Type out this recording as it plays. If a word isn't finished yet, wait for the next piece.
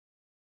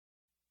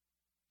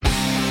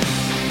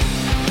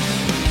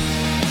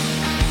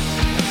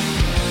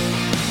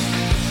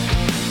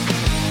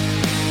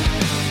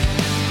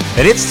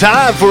And it's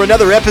time for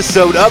another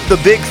episode of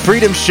The Big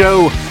Freedom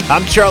Show.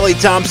 I'm Charlie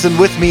Thompson.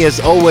 With me, as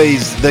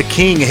always, the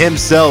king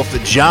himself,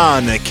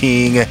 John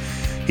King.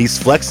 He's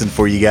flexing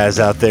for you guys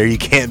out there. You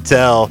can't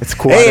tell. It's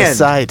quite a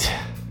sight.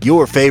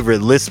 Your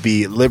favorite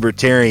lispy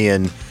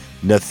libertarian,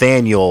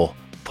 Nathaniel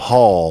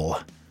Paul.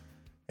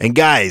 And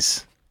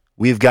guys,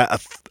 we've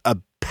got a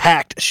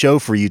packed show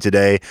for you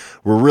today.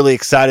 We're really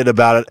excited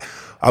about it.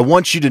 I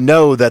want you to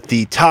know that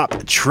the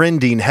top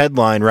trending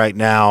headline right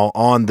now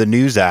on the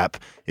news app,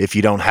 if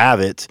you don't have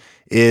it,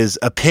 is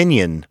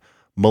opinion.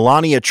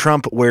 Melania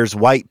Trump wears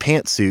white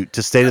pantsuit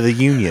to State of the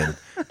Union.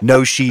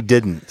 No, she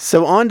didn't.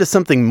 So on to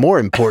something more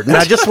important.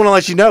 And I just want to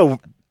let you know,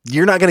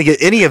 you're not going to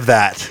get any of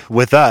that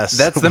with us.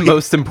 That's the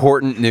most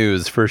important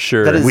news for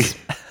sure.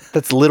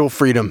 That's little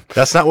freedom.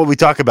 That's not what we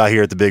talk about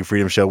here at the Big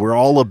Freedom Show. We're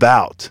all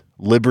about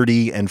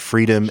liberty and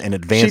freedom and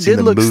advancing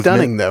the movement. She did look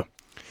stunning, though.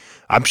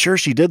 I'm sure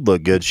she did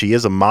look good. She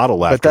is a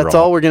model, after all. But that's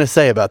all we're going to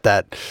say about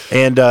that.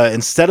 And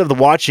instead of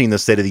watching the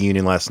State of the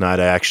Union last night,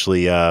 I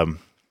actually, I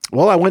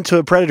went to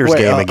a Predators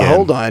game again.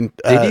 Hold on.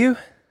 Did you?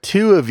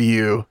 Two of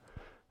you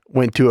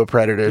went to a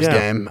Predators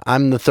game.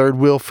 I'm the third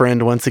wheel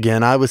friend once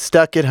again. I was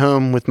stuck at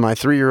home with my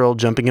 3-year-old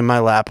jumping in my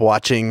lap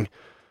watching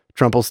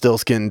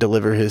Trumpelstiltskin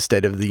deliver his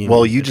State of the Union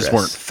Well, you address. just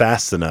weren't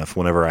fast enough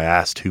whenever I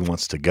asked who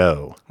wants to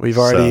go. We've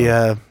already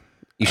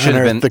You should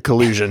have been the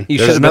collusion.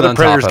 There's another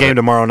Predators game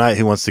tomorrow night.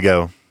 Who wants to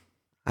go?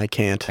 I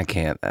can't. I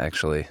can't,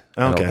 actually. Okay.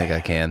 I don't think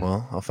I can.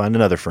 Well, I'll find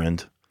another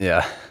friend.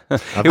 Yeah.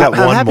 I've got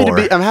one more.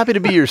 I'm happy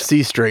to be your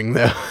C-string,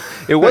 though.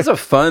 It was a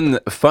fun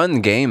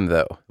game,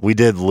 though. We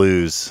did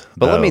lose,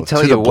 But let though, me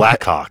tell to you the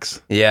what-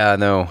 Blackhawks. Yeah,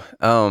 no.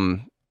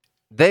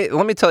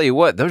 Let me tell you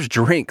what, those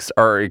drinks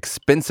are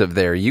expensive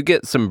there. You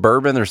get some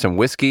bourbon or some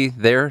whiskey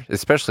there,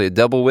 especially a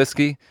double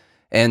whiskey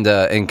and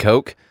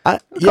Coke. It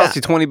costs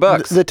you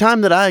 $20. The time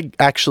that I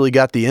actually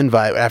got the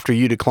invite after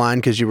you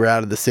declined because you were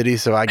out of the city,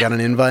 so I got an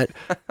invite,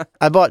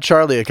 I bought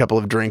Charlie a couple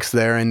of drinks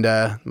there, and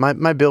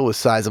my bill was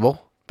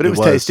sizable, but it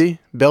was tasty.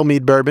 Belle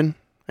Meade bourbon.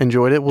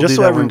 Enjoyed it. We'll do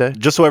that one day.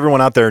 Just so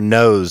everyone out there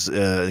knows,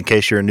 in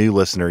case you're a new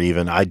listener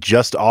even, I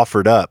just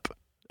offered up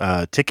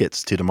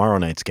tickets to tomorrow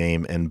night's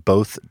game, and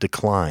both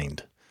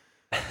declined.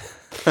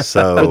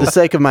 So, for the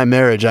sake of my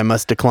marriage, I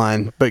must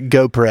decline, but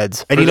go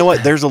Preds. And you know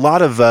what? There's a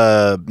lot of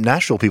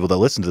Nashville people that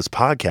listen to this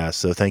podcast,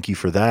 so thank you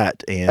for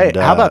that. And hey,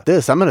 how about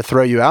this? I'm going to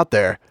throw you out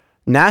there.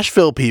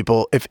 Nashville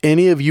people, if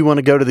any of you want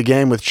to go to the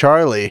game with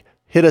Charlie,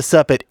 hit us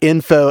up at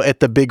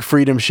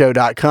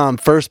info@thebigfreedomshow.com.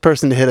 First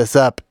person to hit us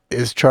up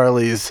is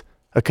Charlie's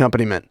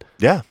accompaniment.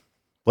 Yeah,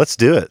 let's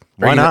do it.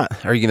 Why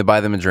not? Are you going to buy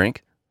them a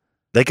drink?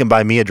 They can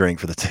buy me a drink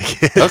for the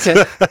ticket.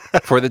 Okay.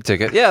 For the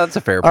ticket. Yeah, that's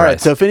a fair price. All right,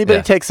 so if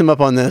anybody takes them up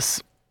on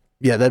this,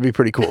 yeah, that'd be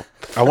pretty cool.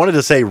 I wanted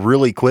to say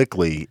really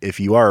quickly, if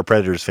you are a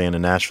Predators fan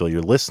in Nashville,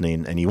 you're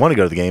listening, and you want to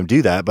go to the game,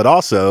 do that. But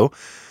also,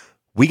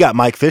 we got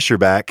Mike Fisher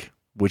back,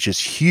 which is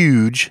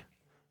huge.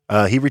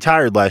 He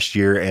retired last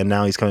year, and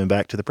now he's coming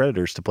back to the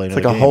Predators to play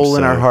another game. It's like a hole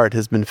in our heart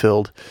has been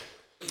filled.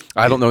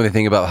 I don't know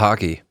anything about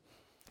hockey.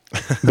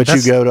 But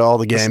you go to all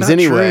the games.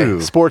 Anyway, true.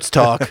 Sports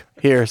talk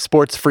here,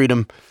 sports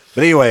freedom.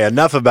 But anyway,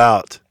 enough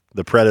about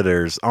the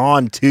Predators.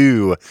 On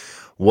to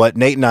what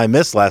Nate and I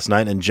missed last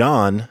night. And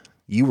John,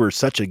 you were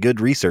such a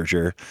good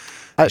researcher.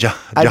 I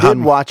did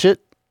watch it.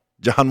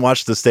 John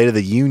watched the State of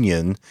the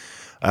Union.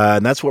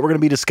 And that's what we're going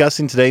to be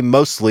discussing today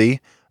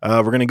mostly.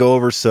 We're going to go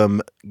over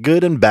some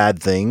good and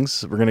bad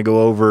things. We're going to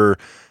go over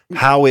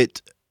how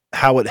it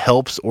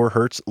helps or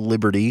hurts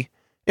liberty.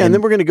 And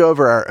then we're going to go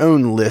over our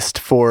own list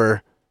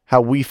for how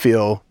we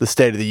feel the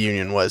State of the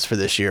Union was for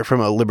this year from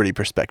a liberty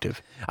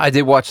perspective. I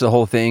did watch the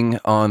whole thing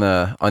on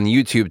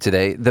YouTube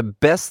today. The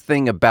best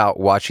thing about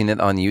watching it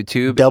on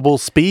YouTube... Double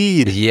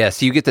speed.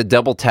 Yes, you get to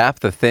double tap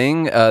the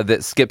thing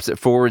that skips it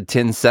forward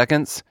 10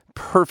 seconds.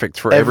 Perfect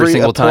for every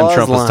single time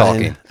Trump was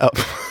talking. Oh.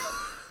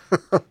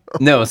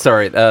 No,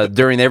 sorry.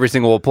 During every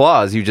single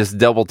applause, you just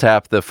double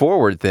tap the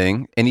forward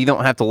thing, and you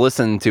don't have to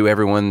listen to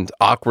everyone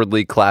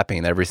awkwardly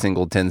clapping every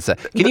single 10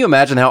 seconds. Can you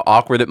imagine how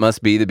awkward it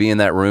must be to be in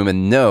that room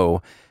and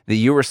know that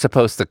you were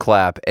supposed to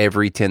clap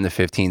every 10 to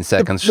 15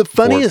 seconds? The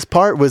funniest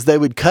part was they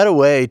would cut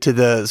away to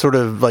the sort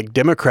of like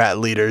Democrat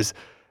leaders,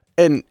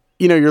 and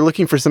you're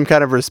looking for some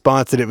kind of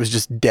response, and it was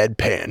just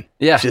deadpan.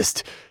 Yeah.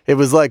 It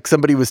was like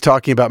somebody was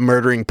talking about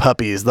murdering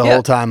puppies the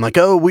whole time. Like,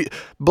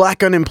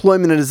 black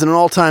unemployment is at an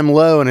all-time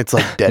low, and it's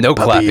like dead no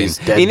puppies,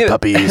 clapping. dead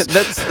puppies.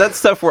 That's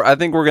stuff I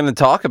think we're going to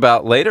talk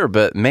about later,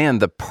 but man,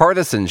 the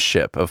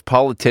partisanship of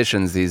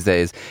politicians these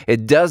days,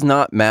 it does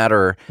not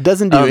matter.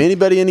 Doesn't do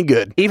anybody any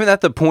good. Even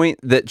at the point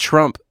that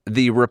Trump,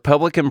 the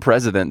Republican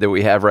president that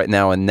we have right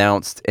now,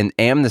 announced an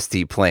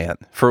amnesty plan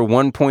for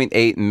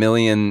 1.8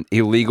 million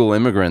illegal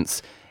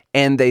immigrants,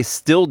 and they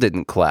still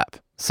didn't clap.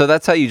 So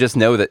that's how you just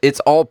know that it's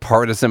all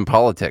partisan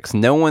politics.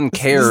 No one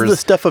cares this is the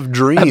stuff of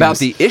dreams. about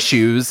the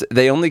issues.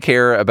 They only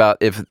care about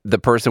if the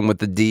person with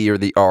the D or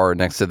the R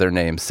next to their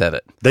name said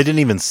it. They didn't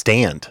even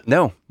stand.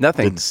 No,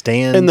 nothing. Didn't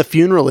stand. In the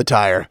funeral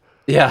attire.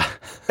 Yeah.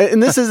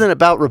 And this isn't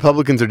about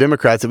Republicans or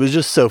Democrats. It was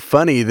just so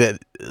funny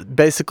that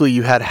basically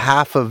you had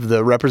half of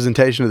the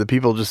representation of the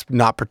people just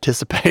not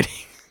participating.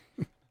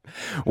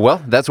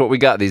 Well, that's what we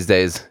got these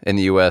days in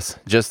the U.S.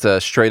 Just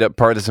straight up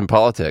partisan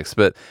politics.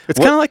 But it's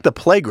kind of like the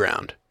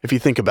playground, if you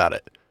think about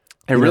it.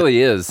 It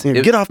really is.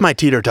 Get off my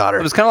teeter-totter.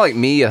 It was kind of like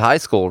me at high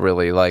school,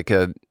 really. Like,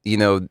 a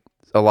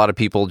lot of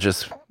people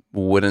just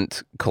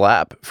wouldn't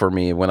clap for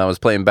me when I was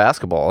playing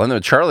basketball. I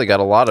know Charlie got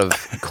a lot of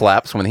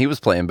claps when he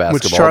was playing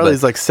basketball. Which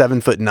Charlie's like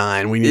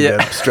 7'9". We need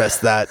to stress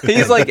that.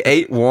 He's like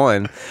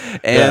 8'1",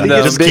 and he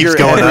gets bigger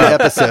every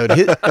episode.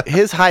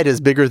 His height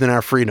is bigger than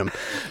our freedom.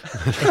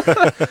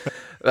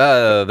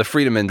 The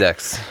freedom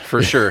index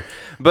for sure.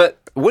 But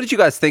what did you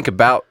guys think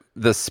about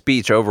the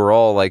speech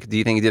overall? Like, do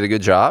you think he did a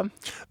good job?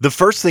 The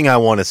first thing I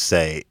want to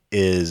say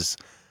is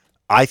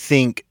I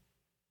think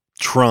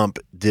Trump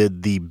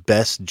did the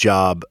best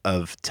job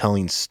of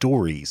telling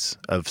stories,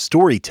 of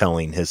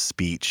storytelling his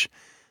speech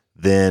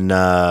than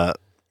has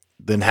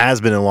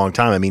been in a long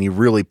time. I mean, he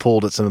really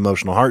pulled at some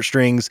emotional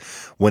heartstrings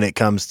when it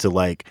comes to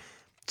like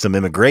some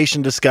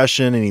immigration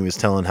discussion, and he was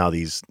telling how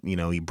these,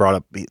 he brought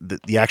up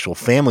the actual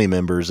family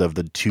members of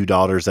the two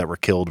daughters that were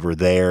killed were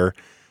there,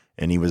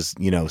 and he was,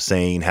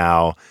 saying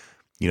how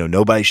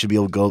nobody should be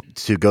able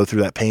to go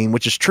through that pain,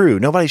 which is true.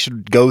 Nobody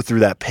should go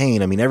through that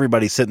pain. I mean,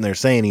 everybody's sitting there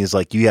saying, he's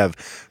like, you have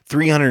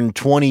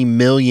 320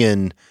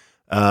 million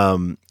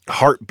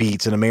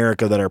heartbeats in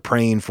America that are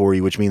praying for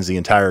you, which means the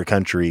entire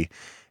country.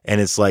 And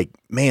it's like,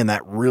 man,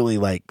 that really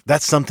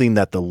that's something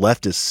that the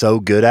left is so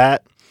good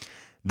at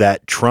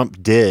that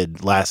Trump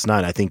did last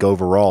night. I think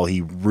overall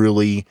he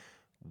really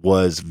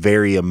was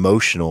very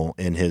emotional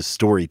in his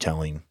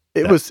storytelling.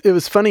 It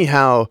was funny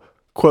how,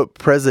 quote,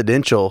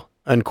 presidential,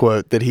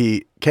 unquote, that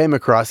he came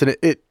across, and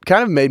it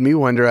kind of made me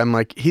wonder. I'm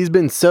like, he's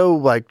been so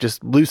like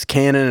just loose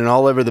cannon and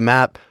all over the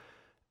map.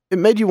 It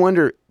made you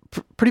wonder,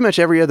 pretty much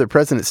every other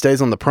president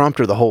stays on the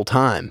prompter the whole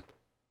time.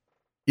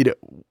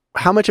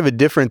 How much of a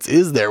difference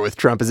is there with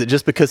Trump? Is it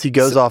just because he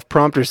goes off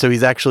prompter, so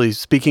he's actually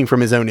speaking from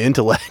his own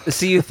intellect?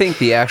 So you think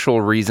the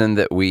actual reason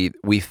that we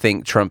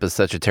think Trump is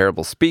such a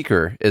terrible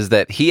speaker is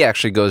that he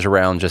actually goes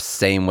around just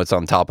saying what's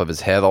on top of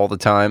his head all the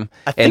time,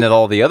 and that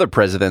all the other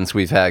presidents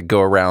we've had go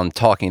around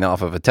talking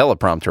off of a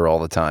teleprompter all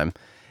the time?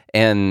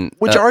 And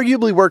which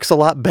arguably works a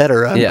lot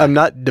better. I'm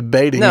not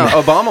debating. No,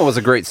 Obama was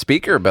a great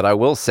speaker, but I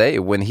will say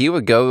when he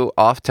would go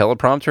off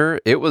teleprompter,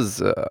 it was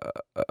a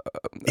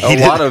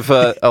lot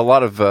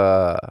of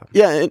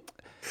yeah.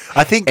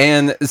 I think,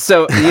 and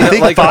so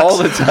like Fox, all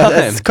the time.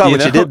 That's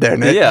what you did there,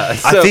 Nick. Yeah,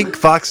 so, I think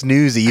Fox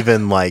News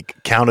even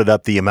counted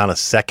up the amount of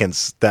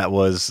seconds that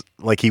was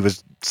he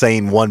was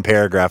saying one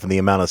paragraph, and the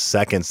amount of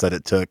seconds that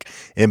it took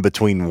in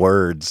between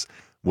words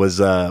was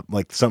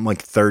something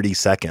like 30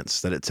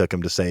 seconds that it took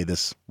him to say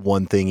this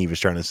one thing he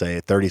was trying to say.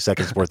 30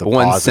 seconds worth of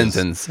one pauses.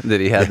 Sentence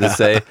that he had to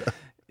say.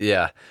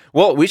 Yeah.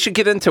 Well, we should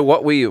get into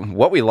what we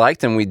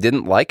liked and we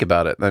didn't like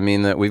about it. I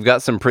mean, we've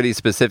got some pretty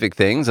specific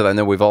things that I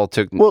know we've all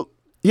took. Well,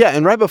 yeah,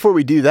 and right before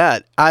we do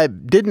that, I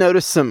did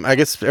notice some. I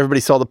guess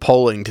everybody saw the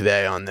polling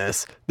today on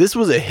this. This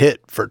was a hit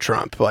for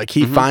Trump. Like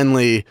he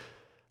finally.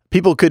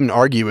 People couldn't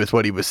argue with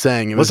what he was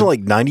saying. It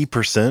wasn't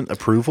 90%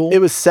 approval? It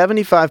was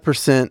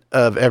 75%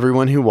 of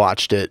everyone who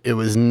watched it. It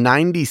was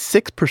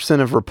 96%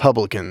 of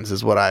Republicans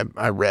is what I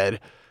read.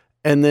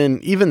 And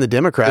then even the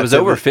Democrats. It was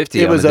over 50%.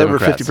 It was over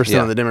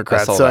 50% on the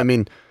Democrats. So, I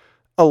mean,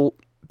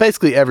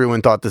 basically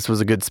everyone thought this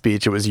was a good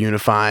speech. It was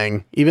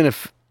unifying. Even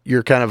if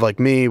you're kind of like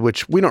me,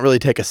 which we don't really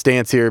take a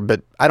stance here,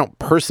 but I don't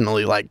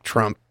personally like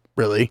Trump,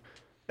 really,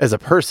 as a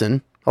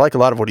person. I like a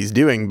lot of what he's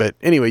doing, but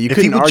anyway, you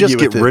couldn't argue with it. If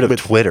he would just get rid of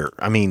Twitter,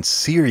 I mean,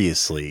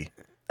 seriously.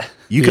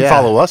 You can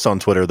follow us on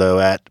Twitter, though,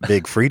 at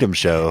Big Freedom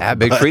Show. At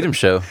Big Freedom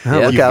Show.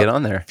 Yeah, you get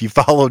on there. If you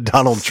follow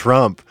Donald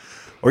Trump,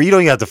 or you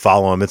don't even have to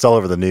follow him, it's all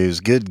over the news.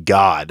 Good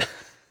God.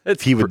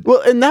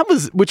 Well, and that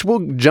was, which we'll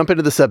jump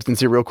into the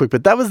substance here real quick,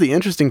 but that was the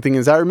interesting thing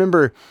is I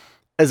remember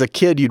as a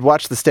kid, you'd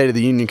watch the State of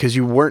the Union because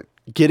you weren't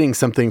getting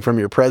something from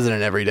your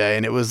president every day,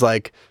 and it was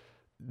like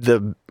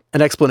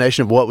an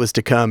explanation of what was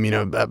to come,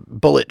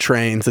 bullet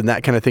trains and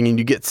that kind of thing. And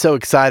you get so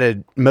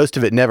excited. Most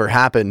of it never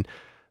happened,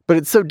 but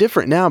it's so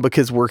different now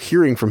because we're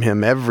hearing from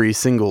him every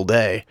single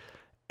day.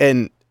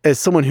 And as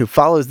someone who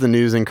follows the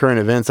news and current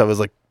events, I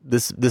was like,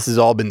 this has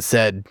all been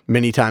said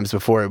many times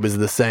before. It was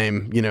the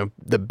same,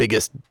 the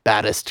biggest,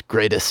 baddest,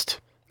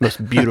 greatest,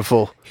 most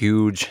beautiful,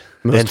 huge,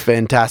 most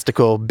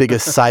fantastical,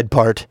 biggest side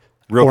part.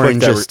 Real quick,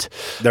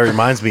 that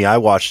reminds me, I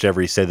watched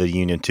every State of the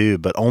Union too,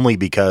 but only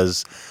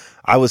because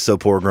I was so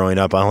poor growing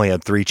up. I only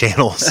had 3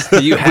 channels.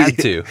 You had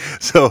to.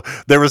 So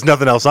there was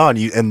nothing else on.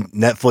 And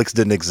Netflix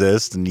didn't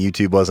exist and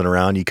YouTube wasn't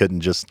around. You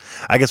couldn't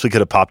I guess we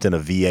could have popped in a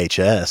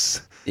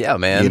VHS. Yeah,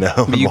 man.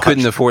 You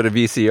couldn't afford a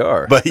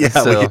VCR. But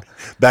yeah,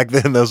 back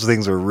then those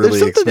things were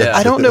really expensive.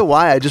 I don't know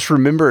why. I just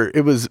remember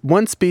it was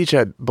one speech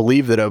I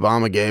believe that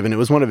Obama gave, and it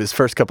was one of his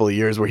first couple of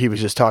years where he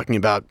was just talking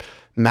about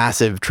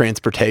massive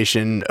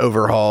transportation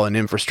overhaul and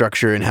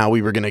infrastructure and how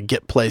we were going to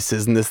get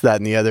places and this, that,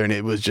 and the other. And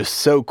it was just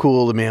so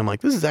cool to me. I'm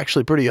like, this is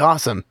actually pretty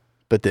awesome.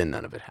 but then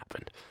none of it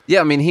happened.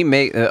 Yeah, I mean,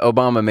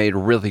 Obama made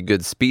really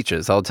good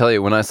speeches. I'll tell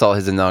you, when I saw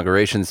his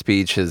inauguration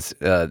speech,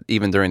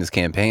 even during his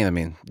campaign, I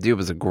mean, dude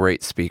was a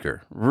great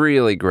speaker,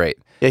 really great.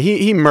 Yeah,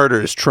 he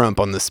murders Trump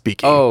on the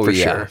speaking.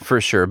 For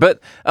sure.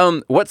 But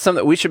what's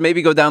something we should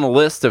maybe go down a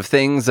list of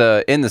things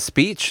in the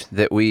speech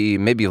that we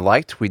maybe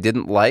liked, we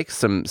didn't like,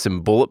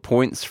 some bullet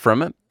points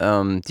from it.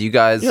 Do you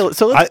guys? Yeah,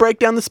 so let's break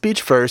down the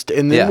speech first,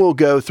 and then we'll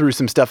go through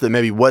some stuff that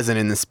maybe wasn't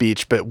in the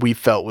speech, but we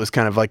felt was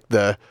kind of like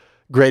the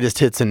greatest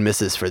hits and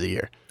misses for the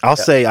year. I'll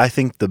say I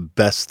think the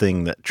best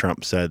thing that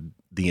Trump said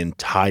the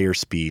entire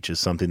speech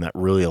is something that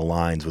really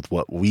aligns with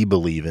what we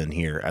believe in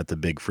here at the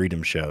Big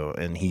Freedom Show.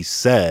 And he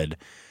said,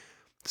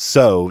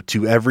 "So,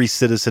 to every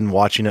citizen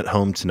watching at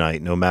home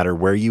tonight, no matter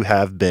where you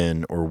have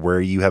been or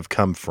where you have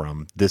come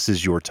from, this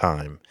is your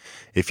time.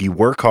 If you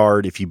work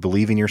hard, if you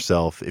believe in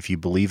yourself, if you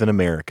believe in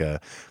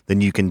America, then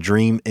you can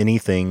dream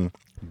anything,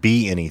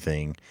 be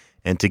anything,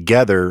 and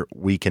together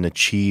we can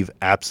achieve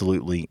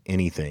absolutely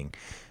anything."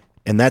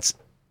 And that's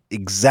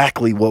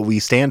exactly what we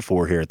stand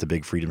for here at the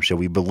Big Freedom Show.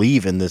 We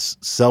believe in this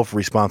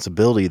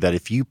self-responsibility that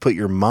if you put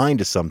your mind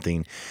to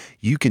something,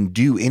 you can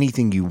do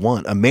anything you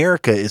want.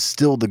 America is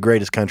still the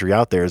greatest country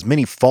out there. As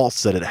many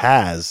faults that it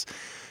has,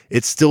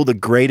 it's still the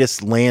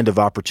greatest land of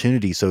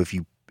opportunity. So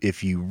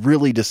if you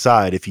really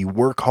decide, if you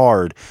work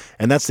hard,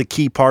 and that's the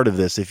key part of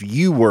this, if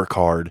you work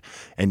hard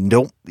and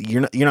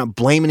you're not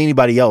blaming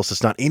anybody else,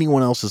 it's not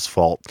anyone else's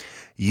fault.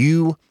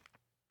 You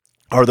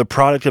are the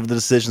product of the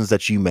decisions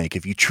that you make.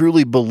 If you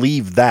truly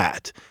believe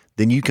that,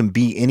 then you can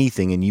be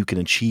anything and you can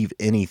achieve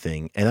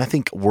anything. And I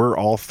think we're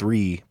all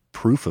three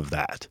proof of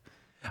that.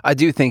 I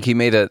do think he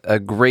made a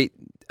great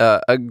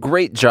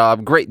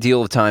job, great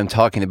deal of time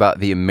talking about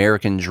the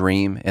American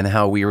dream and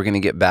how we were going to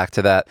get back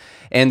to that.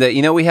 And,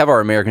 we have our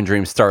American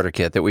Dream starter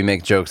kit that we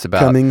make jokes about.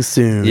 Coming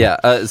soon.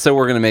 Yeah. So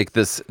we're going to make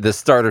this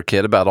starter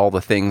kit about all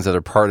the things that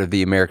are part of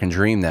the American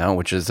dream now,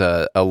 which is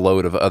a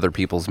load of other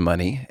people's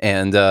money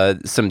and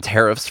some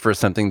tariffs for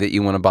something that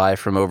you want to buy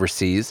from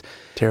overseas.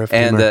 Tariff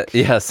and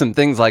some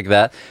things like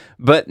that.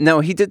 But no,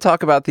 he did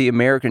talk about the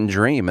American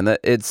dream, and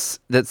that's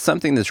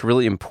something that's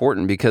really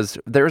important because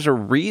there's a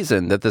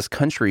reason that this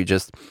country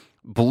just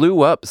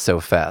blew up so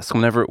fast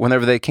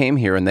whenever they came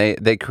here, and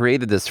they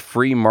created this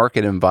free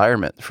market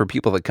environment for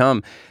people to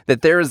come,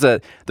 that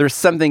there's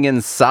something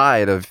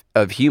inside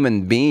of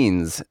human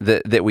beings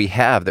that we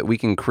have, that we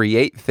can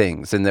create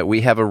things, and that we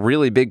have a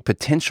really big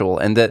potential,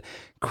 and that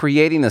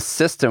creating a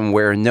system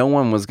where no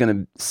one was going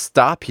to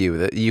stop you,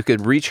 that you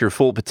could reach your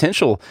full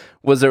potential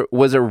was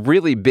a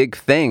really big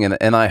thing.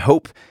 And I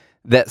hope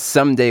that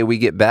someday we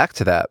get back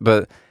to that.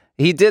 But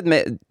he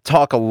did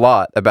talk a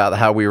lot about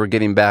how we were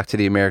getting back to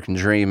the American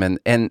dream.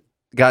 And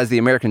guys, the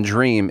American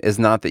dream is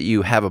not that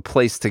you have a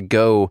place to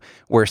go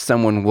where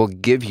someone will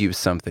give you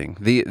something.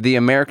 The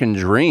American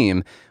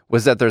dream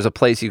was that there's a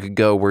place you could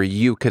go where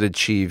you could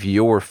achieve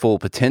your full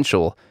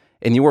potential.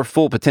 And your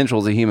full potential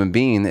as a human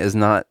being is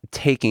not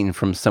taking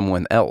from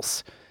someone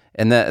else.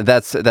 And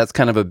that's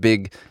kind of a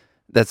big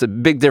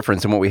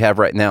difference in what we have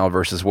right now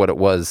versus what it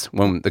was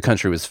when the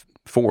country was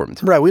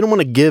formed. Right. We don't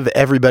want to give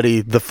everybody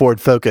the Ford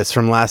Focus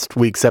from last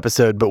week's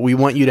episode, but we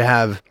want you to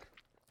have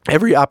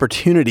every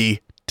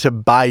opportunity to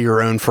buy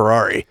your own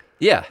Ferrari.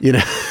 Yeah.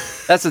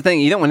 That's the thing.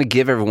 You don't want to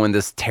give everyone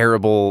this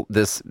terrible,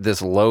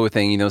 this low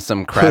thing,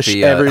 some crappy... Push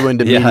everyone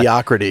to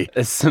mediocrity.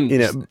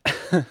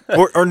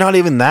 Or not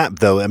even that,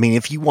 though. I mean,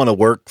 if you want to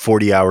work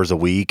 40 hours a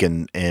week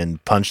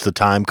and punch the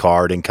time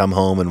card and come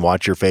home and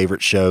watch your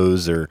favorite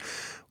shows or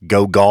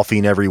go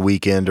golfing every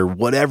weekend or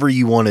whatever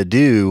you want to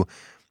do,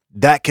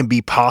 that can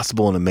be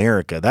possible in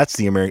America. That's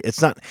the American...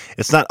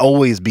 It's not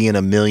always being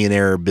a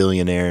millionaire or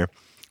billionaire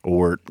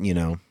or,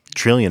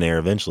 trillionaire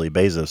eventually.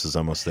 Bezos is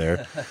almost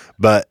there.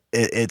 But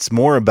it's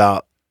more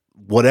about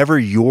whatever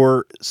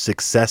your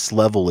success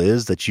level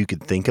is that you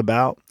could think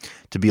about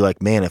to be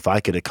like, man, if I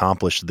could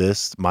accomplish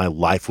this, my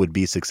life would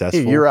be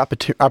successful. Your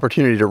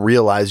opportunity to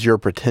realize your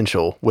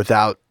potential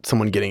without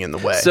someone getting in the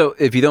way. So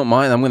if you don't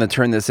mind, I'm going to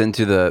turn this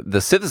into the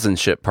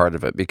citizenship part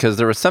of it, because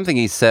there was something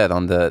he said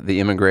on the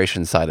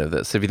immigration side of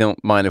this. If you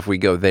don't mind if we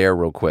go there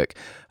real quick.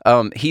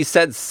 He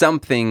said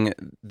something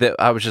that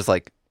I was just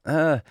like,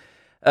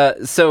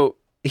 so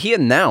he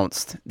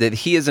announced that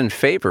he is in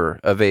favor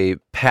of a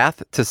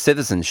path to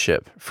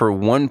citizenship for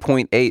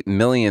 1.8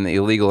 million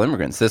illegal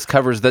immigrants. This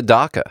covers the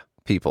DACA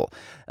people.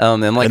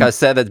 And I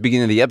said at the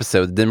beginning of the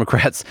episode, the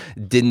Democrats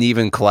didn't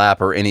even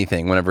clap or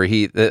anything whenever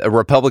a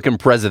Republican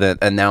president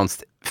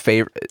announced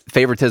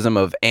favoritism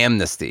of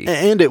amnesty.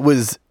 And it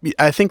was,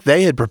 I think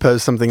they had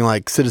proposed something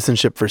like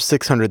citizenship for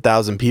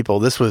 600,000 people.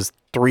 This was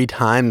 3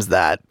 times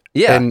that.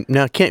 Yeah. And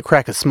now can't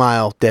crack a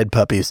smile, dead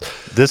puppies.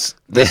 This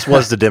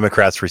was the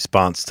Democrats'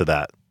 response to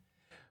that.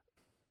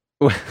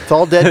 It's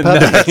all dead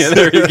puppies. Yeah,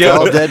 there you go. It's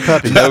all dead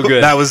puppies. No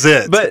good. That was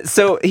it. But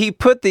so he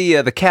put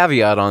the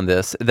caveat on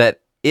this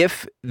that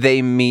if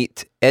they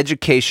meet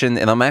education,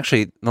 and I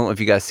don't know if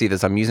you guys see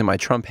this, I'm using my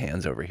Trump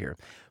hands over here,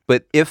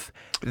 but if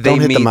they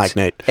meet the mic,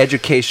 Nate.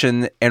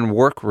 education and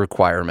work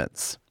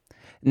requirements.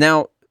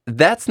 Now,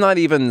 that's not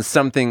even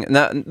something.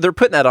 Now, they're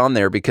putting that on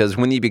there because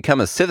when you become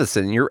a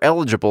citizen, you're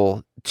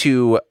eligible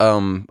to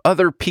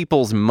other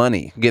people's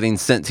money getting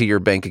sent to your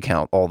bank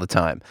account all the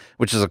time,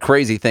 which is a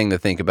crazy thing to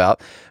think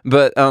about.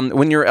 But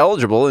when you're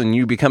eligible and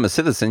you become a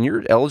citizen,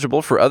 you're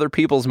eligible for other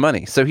people's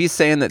money. So he's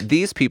saying that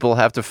these people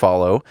have to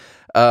follow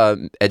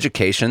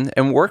education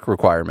and work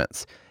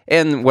requirements.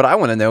 And what I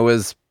want to know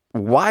is,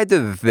 why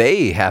do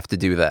they have to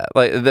do that?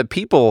 Like, the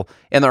people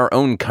in our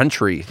own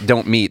country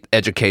don't meet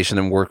education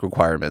and work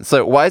requirements.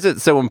 So why is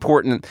it so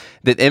important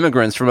that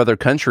immigrants from other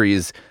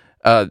countries,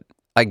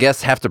 I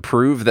guess, have to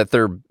prove that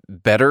they're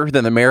better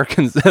than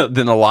Americans,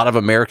 than a lot of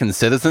American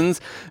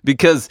citizens?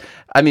 Because,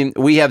 I mean,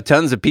 we have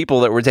tons of people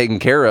that we're taking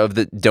care of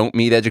that don't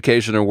meet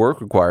education or work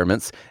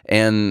requirements,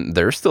 and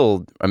they're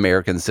still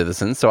American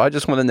citizens. So I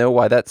just want to know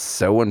why that's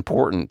so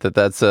important,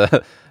 that's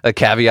a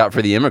caveat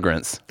for the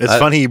immigrants. It's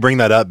funny you bring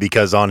that up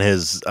because on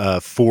his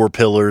 4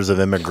 pillars of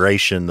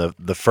immigration,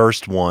 the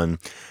first one,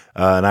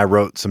 and I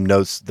wrote some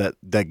notes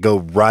that go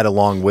right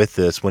along with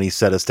this when he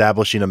said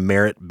establishing a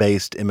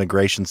merit-based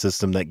immigration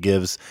system that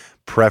gives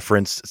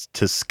preference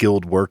to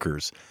skilled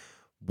workers.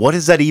 What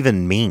does that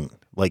even mean?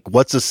 Like,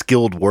 what's a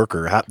skilled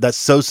worker? That's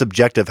so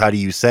subjective. How do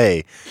you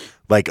say,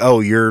 like, oh,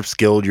 you're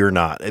skilled, you're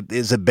not?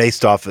 Is it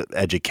based off of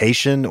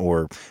education,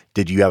 or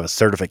did you have a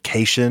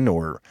certification,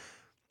 or?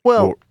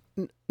 Well,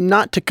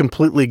 not to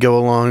completely go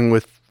along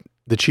with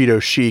the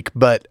Cheeto chic,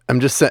 but I'm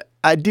just saying,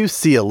 I do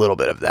see a little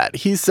bit of that.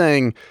 He's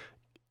saying,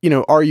 you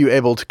know, are you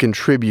able to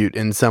contribute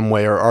in some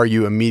way, or are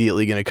you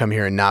immediately going to come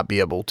here and not be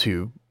able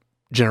to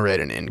generate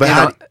an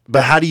income?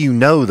 But how do you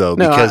know, though?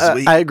 No, because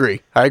I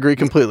agree. I agree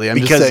completely. I'm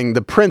just saying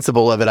the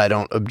principle of it I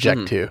don't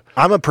object to.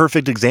 I'm a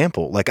perfect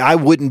example. Like, I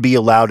wouldn't be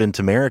allowed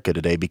into America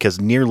today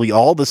because nearly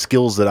all the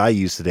skills that I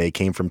use today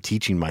came from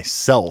teaching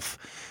myself,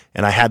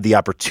 and I had the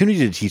opportunity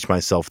to teach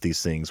myself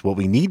these things. What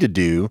we need to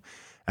do,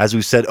 as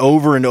we've said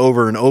over and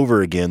over and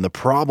over again, the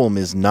problem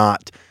is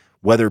not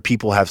whether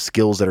people have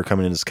skills that are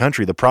coming in this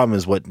country. The problem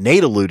is what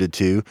Nate alluded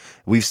to.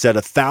 We've said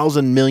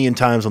 1,000 million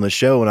times on the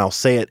show, and I'll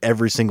say it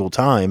every single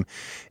time,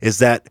 is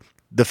that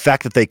the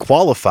fact that they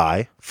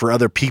qualify for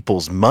other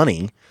people's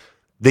money,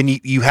 then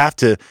you have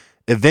to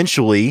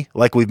eventually,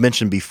 like we've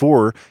mentioned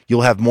before,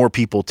 you'll have more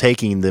people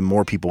taking than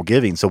more people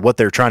giving. So what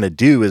they're trying to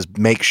do is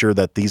make sure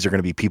that these are going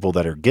to be people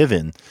that are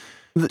given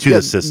to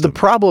the system. The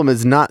problem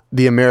is not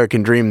the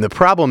American dream. The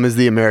problem is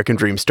the American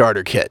dream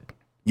starter kit.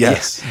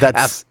 Yes.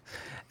 That's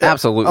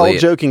absolutely. All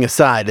joking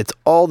aside, it's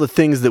all the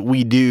things that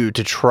we do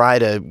to try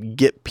to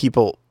get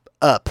people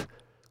up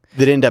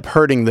that end up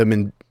hurting them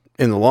in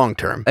the long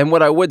term. And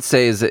what I would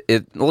say is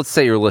that let's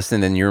say you're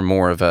listening and you're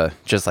more of a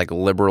just like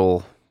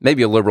liberal,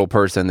 maybe a liberal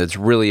person that's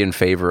really in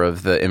favor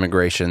of the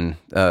immigration,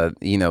 the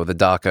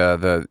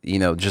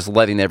DACA, just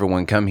letting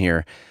everyone come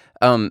here.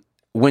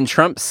 When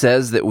Trump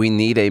says that we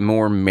need a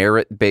more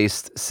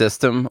merit-based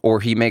system,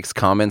 or he makes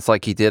comments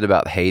like he did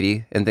about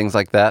Haiti and things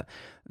like that,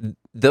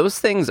 those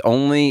things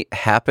only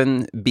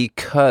happen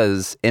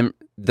because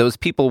those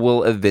people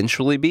will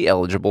eventually be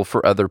eligible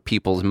for other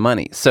people's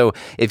money. So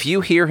if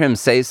you hear him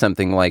say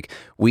something like,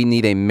 we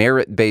need a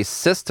merit-based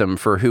system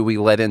for who we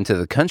let into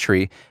the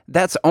country,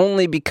 that's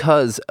only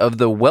because of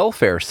the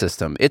welfare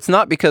system. It's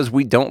not because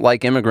we don't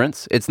like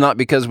immigrants. It's not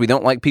because we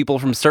don't like people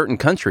from certain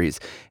countries.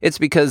 It's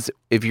because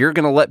if you're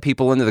going to let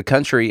people into the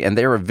country and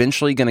they're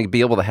eventually going to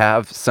be able to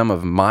have some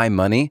of my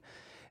money,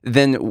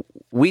 then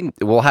we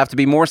will have to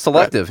be more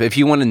selective. Right. If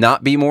you want to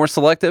not be more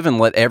selective and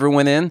let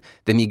everyone in,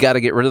 then you got to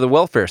get rid of the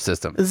welfare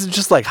system. This is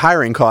just like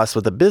hiring costs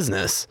with a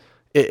business.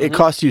 It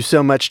costs you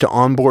so much to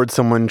onboard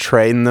someone,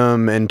 train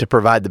them, and to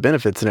provide the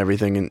benefits and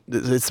everything. And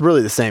it's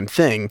really the same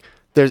thing.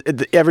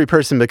 Every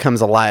person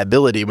becomes a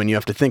liability when you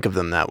have to think of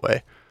them that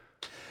way.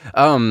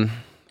 Well,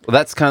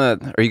 that's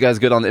kind of. Are you guys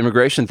good on the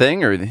immigration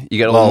thing, or you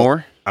got a little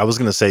more? I was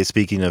going to say,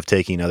 speaking of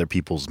taking other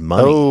people's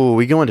money. Oh,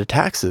 we go into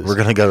taxes. We're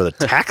going to go to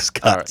the tax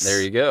cuts. All right,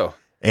 there you go.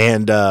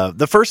 And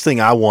the first thing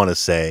I want to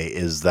say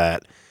is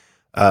that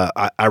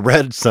I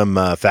read some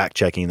fact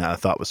checking that I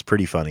thought was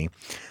pretty funny.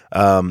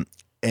 And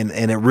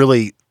it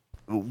really,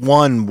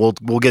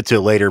 we'll get to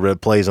it later, but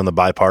it plays on the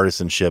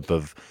bipartisanship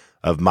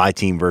of my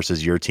team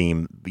versus your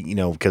team,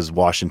 because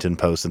Washington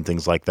Post and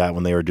things like that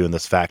when they were doing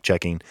this fact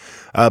checking.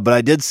 But I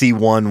did see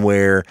one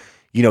where,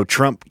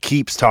 Trump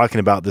keeps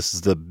talking about this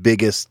is the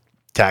biggest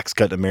tax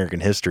cut in American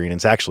history, and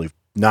it's actually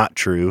not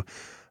true.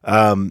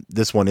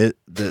 This one is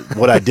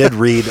what I did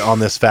read on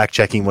this fact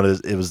checking one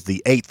it was the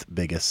 8th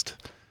biggest,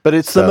 but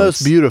it's the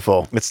most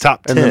beautiful. It's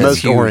top 10. And the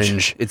most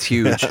orange. It's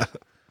huge.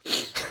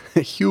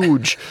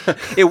 Huge.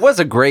 It was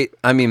a great.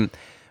 I mean,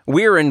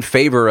 we're in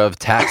favor of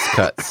tax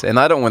cuts, and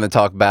I don't want to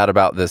talk bad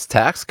about this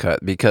tax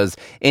cut because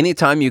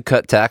anytime you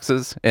cut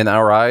taxes, in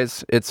our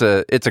eyes, it's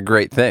a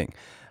great thing.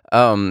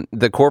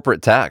 The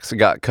corporate tax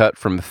got cut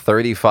from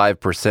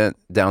 35%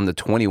 down to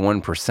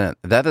 21%.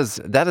 That is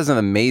an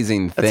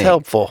amazing thing. That's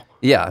helpful.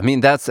 Yeah, I mean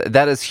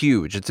that is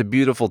huge. It's a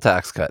beautiful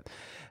tax cut.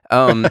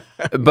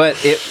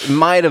 But it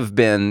might have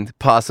been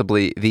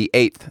possibly the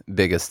 8th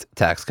biggest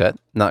tax cut.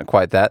 Not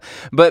quite that.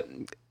 But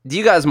Do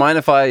you guys mind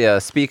if I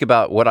speak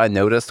about what I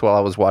noticed while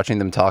I was watching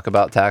them talk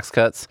about tax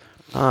cuts?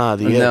 The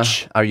No.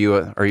 itch. Are you Go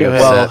upset? ahead.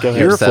 Well, Go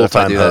ahead. you're a upset if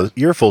I full-time do that? host.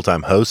 You're a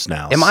full-time host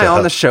now. Am I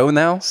on the show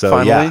now? So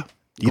finally? yeah,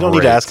 you don't need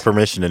to Great. ask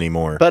permission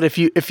anymore. But if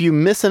you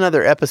miss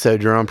another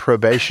episode, you're on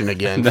probation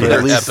again for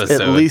Another at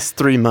episode. least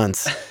 3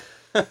 months.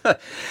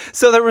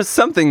 So there was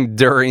something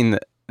during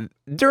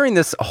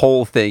this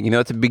whole thing,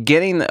 at the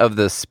beginning of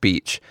the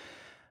speech,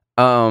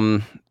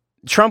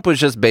 Trump was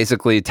just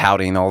basically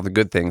touting all the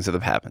good things that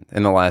have happened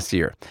in the last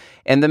year.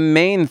 And the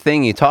main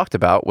thing he talked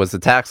about was the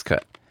tax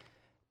cut.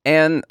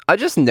 And I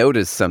just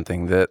noticed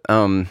something that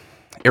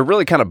it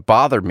really kind of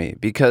bothered me,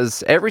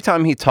 because every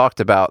time he talked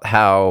about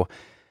how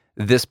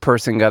this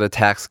person got a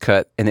tax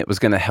cut and it was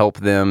going to help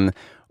them,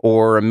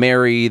 or a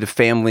married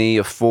family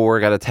of 4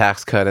 got a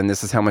tax cut and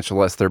this is how much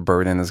less their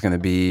burden is going to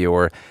be,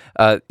 or,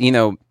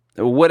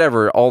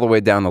 whatever, all the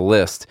way down the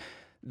list,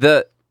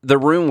 the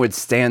room would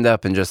stand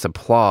up and just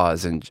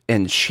applause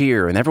and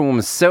cheer. And everyone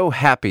was so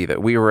happy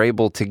that we were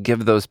able to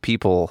give those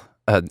people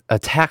a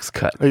tax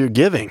cut. Oh, you're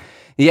giving.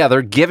 Yeah,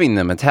 they're giving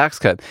them a tax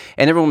cut.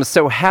 And everyone was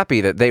so happy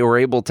that they were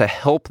able to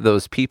help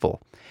those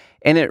people.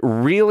 And it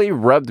really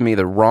rubbed me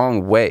the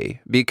wrong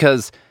way,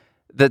 because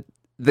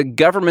the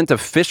government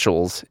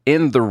officials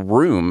in the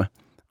room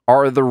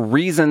are the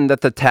reason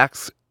that the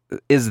tax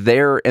is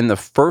there in the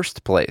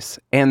first place.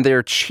 And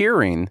they're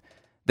cheering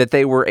that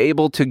they were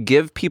able to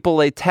give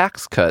people a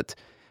tax cut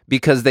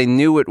because they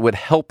knew it would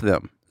help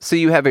them. So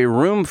you have a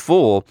room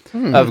full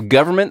of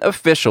government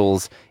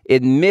officials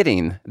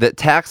admitting that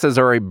taxes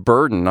are a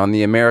burden on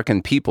the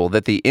American people,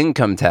 that the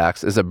income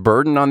tax is a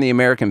burden on the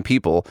American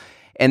people,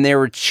 and they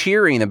were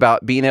cheering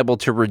about being able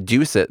to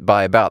reduce it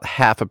by about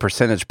 0.5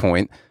 percentage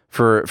point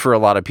for a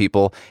lot of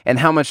people, and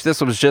how much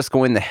this was just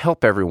going to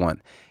help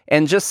everyone.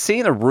 And just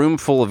seeing a room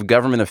full of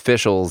government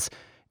officials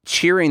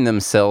cheering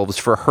themselves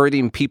for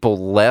hurting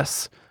people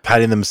less,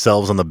 Patting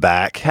themselves on the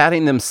back.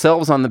 patting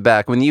themselves on the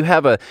back. When you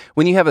have a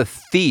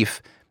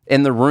thief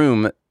in the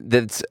room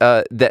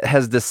that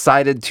has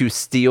decided to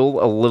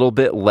steal a little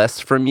bit less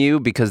from you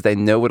because they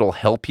know it'll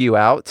help you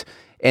out,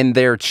 and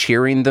they're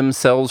cheering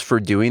themselves for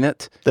doing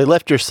it. They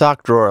left your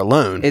sock drawer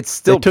alone. It's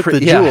still they took pre-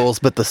 the yeah. jewels,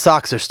 but the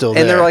socks are still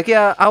there. And they're like,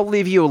 yeah, I'll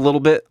leave you a little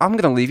bit. I'm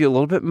going to leave you a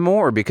little bit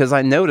more because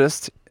I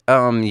noticed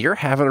you're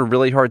having a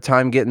really hard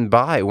time getting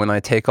by when I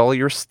take all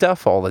your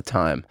stuff all the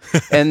time.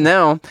 And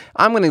now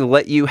I'm going to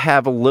let you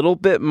have a little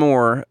bit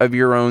more of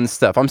your own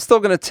stuff. I'm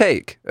still going to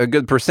take a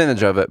good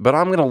percentage of it, but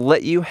I'm going to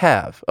let you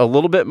have a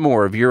little bit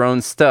more of your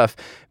own stuff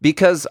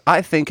because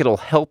I think it'll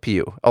help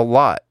you a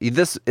lot.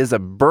 This is a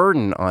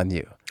burden on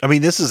you. I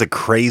mean, this is a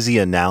crazy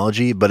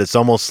analogy, but it's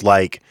almost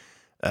like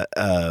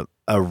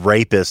a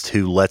rapist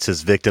who lets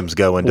his victims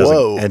go and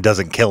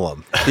doesn't kill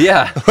them.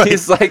 Yeah.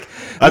 He's like,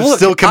 I'm "Look,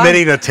 still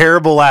committing a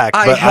terrible act,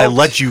 I but I helped-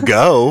 let you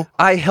go.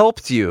 I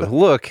helped you.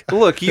 Look,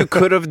 you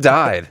could have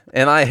died,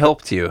 and I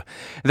helped you.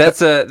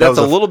 That's a was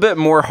a- little bit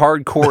more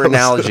hardcore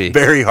analogy.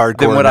 Very hardcore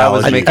than what I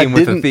was analogy. making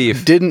with the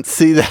thief. Didn't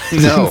see that. No.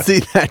 Didn't see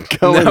that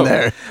going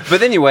there.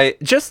 But anyway,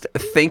 just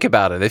think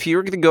about it. If you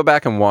were going to go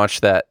back and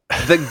watch that,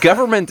 the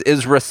government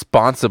is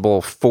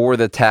responsible for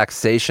the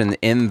taxation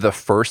in the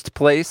first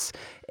place,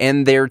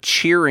 and they're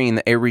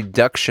cheering a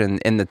reduction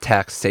in the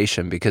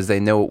taxation because they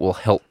know it will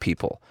help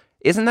people.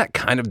 Isn't that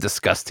kind of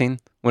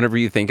disgusting whenever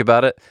you think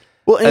about it?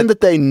 Well, and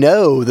that they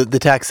know that the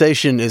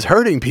taxation is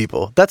hurting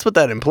people. That's what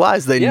that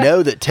implies. They Yeah.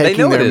 know that They taking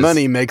know it their is.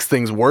 money makes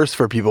things worse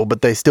for people,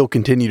 but they still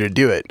continue to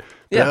do it.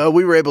 Yeah.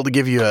 We were able to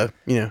give you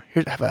here,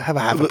 have a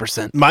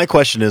 0.5%. My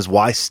question is,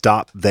 why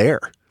stop there?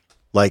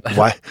 Like,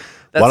 why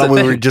That's don't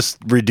the we thing. just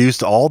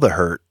reduce all the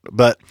hurt?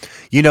 But,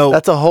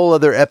 That's a whole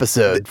other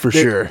episode for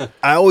sure.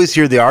 I always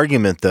hear the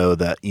argument, though,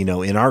 that,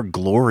 in our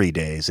glory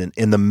days and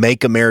in the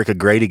Make America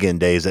Great Again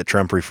days that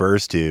Trump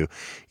refers to,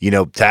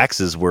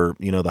 taxes were,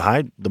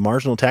 the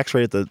marginal tax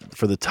rate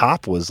for the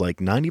top was like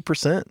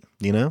 90%,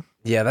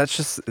 Yeah,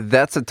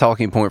 that's a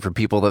talking point for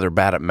people that are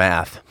bad at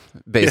math.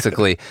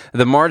 Basically,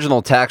 the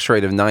marginal tax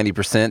rate of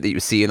 90% that you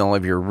see in all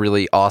of your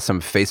really awesome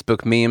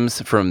Facebook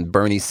memes from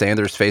Bernie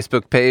Sanders'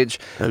 Facebook page,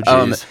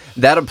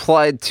 that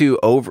applied to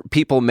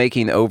people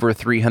making over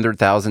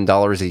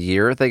 $300,000 a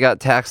year. They got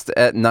taxed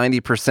at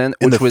 90%,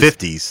 In which the was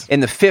 50s. In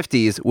the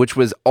 50s, which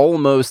was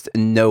almost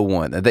no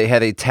one. They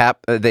had a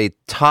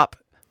top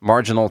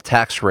marginal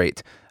tax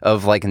rate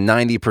of like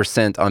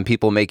 90% on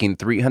people making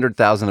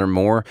 $300,000 or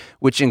more,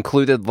 which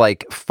included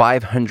like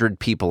 500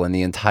 people in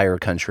the entire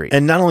country.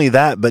 And not only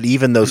that, but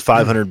even those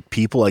 500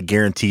 people, I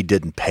guarantee,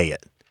 didn't pay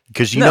it.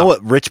 Because you know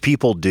what rich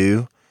people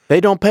do?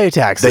 They don't pay They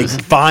taxes.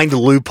 find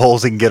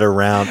loopholes and get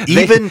around.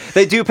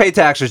 They do pay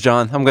taxes,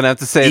 John. I'm going to have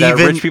to say that.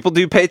 Even- Rich people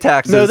do pay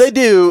taxes. No, they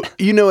do.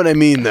 You know what I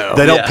mean, though.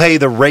 They don't Yeah. pay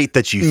the rate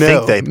that you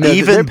think they. No,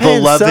 Even they're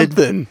paying beloved,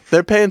 something.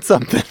 They're paying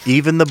something.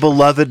 even the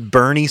beloved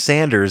Bernie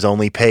Sanders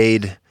only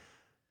paid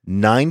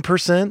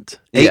 9%,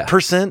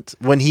 8%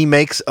 when he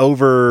makes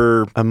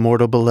over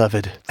Immortal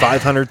beloved.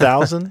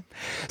 500,000?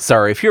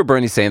 Sorry, if you're a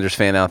Bernie Sanders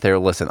fan out there,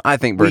 listen, I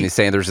think Bernie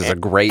Sanders is a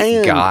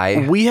great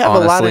guy. We have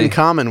honestly. a lot in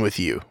common with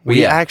you.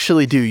 We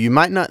actually do. You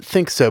might not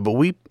think so, but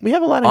we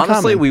have a lot in common.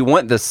 Honestly, we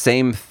want the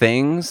same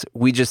things.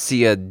 We just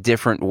see a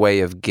different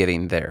way of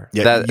getting there.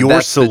 Yeah,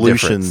 your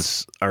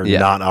solutions are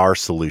not our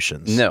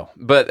solutions. No,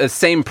 but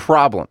same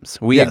problems.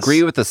 We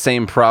agree with the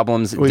same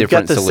problems, We've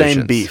different got the solutions.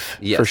 same beef,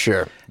 for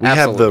sure. We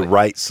have the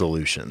right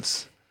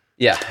solutions.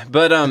 Yeah,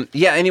 but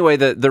anyway,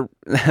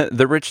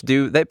 the rich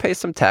they pay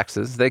some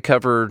taxes. They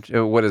cover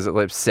what is it,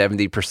 like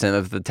 70%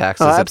 of the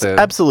taxes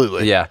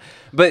absolutely. Yeah.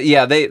 But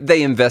yeah,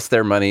 they invest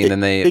their money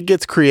and then it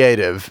gets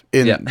creative.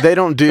 They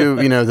don't do,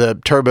 the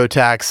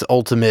TurboTax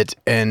Ultimate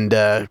and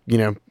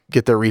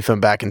get their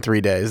refund back in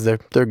 3 days. They're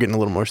getting a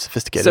little more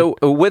sophisticated. So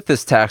with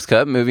this tax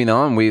cut, moving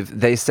on,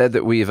 they said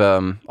that we've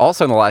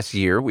also in the last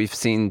year we've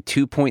seen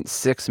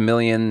 2.6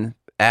 million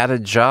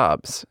added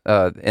jobs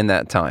in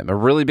that time. A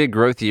really big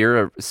growth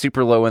year, a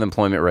super low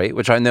unemployment rate,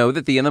 which I know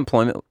that the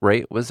unemployment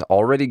rate was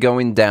already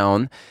going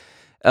down.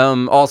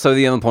 Also,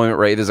 the unemployment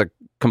rate is a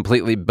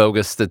completely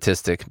bogus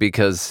statistic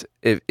because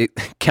it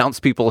counts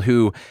people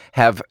who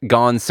have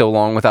gone so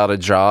long without a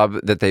job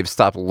that they've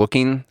stopped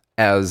looking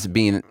as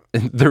being,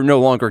 they're no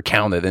longer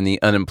counted in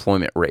the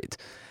unemployment rate.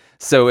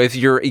 So if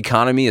your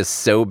economy is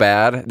so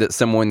bad that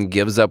someone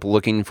gives up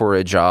looking for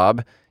a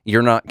job,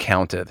 you're not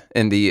counted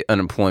in the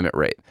unemployment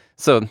rate.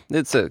 So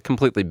it's a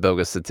completely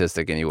bogus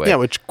statistic anyway. Yeah,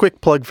 which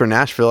quick plug for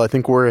Nashville. I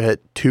think we're at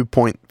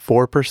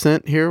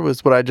 2.4% here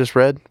was what I just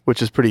read,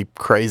 which is pretty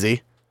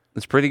crazy.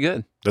 It's pretty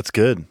good. That's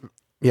good.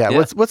 Yeah.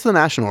 What's the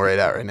national rate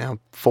at right now?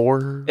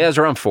 4? Yeah, it's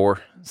around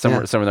 4.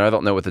 Somewhere there. I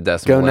don't know what the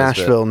decimal is. Go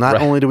Nashville.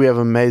 Not only do we have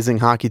an amazing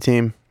hockey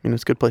team,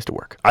 it's a good place to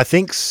work. I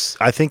think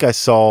I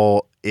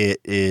saw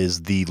it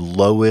is the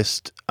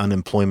lowest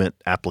unemployment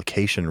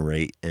application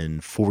rate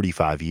in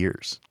 45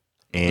 years.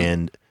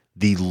 And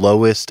the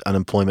lowest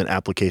unemployment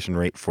application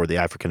rate for the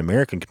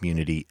African-American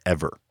community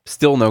ever.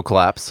 Still no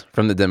collapse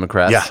from the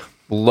Democrats. Yeah.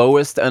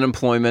 Lowest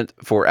unemployment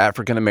for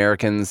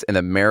African-Americans in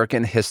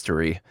American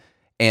history,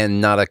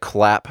 and not a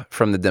clap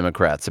from the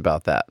Democrats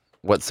about that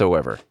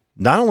whatsoever.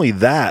 Not only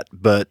that,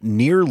 but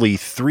nearly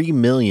 3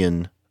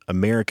 million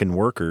American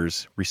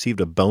workers received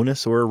a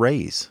bonus or a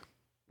raise.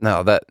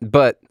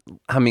 But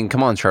I mean,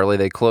 come on, Charlie,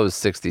 they closed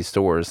 60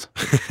 stores.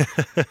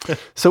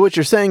 So what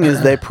you're saying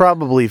is they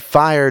probably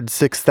fired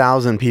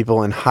 6,000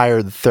 people and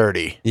hired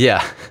 30.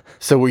 Yeah.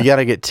 So we got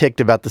to get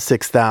ticked about the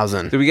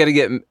 6,000. So we got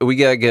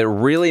to get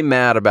really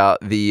mad about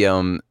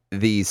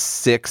the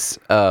 6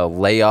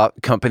 layoff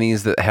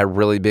companies that had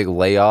really big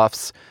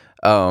layoffs,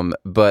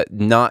 but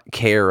not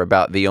care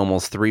about the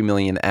almost 3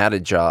 million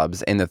added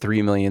jobs and the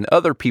 3 million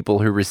other people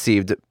who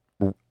received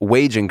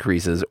wage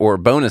increases or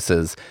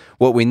bonuses.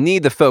 What we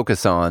need to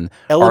focus on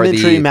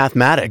elementary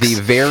mathematics.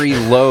 The very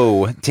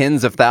low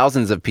tens of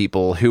thousands of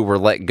people who were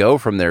let go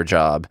from their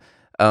job.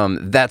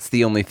 That's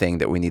the only thing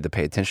that we need to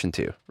pay attention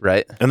to,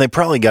 right? And they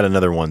probably got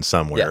another one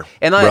somewhere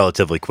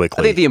relatively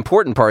quickly. I think the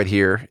important part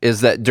here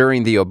is that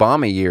during the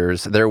Obama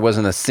years, there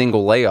wasn't a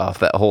single layoff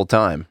that whole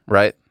time,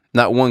 right?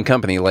 Not one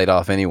company laid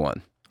off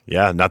anyone.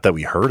 Yeah, not that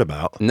we heard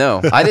about.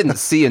 No, I didn't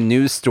see a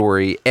news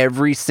story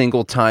every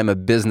single time a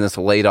business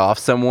laid off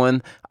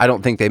someone. I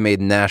don't think they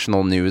made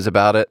national news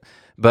about it.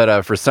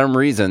 But for some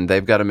reason,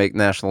 they've got to make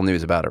national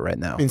news about it right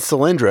now. I mean,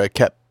 Solyndra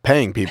kept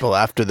paying people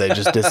after they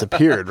just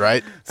disappeared,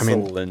 right? I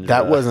mean, Solyndra.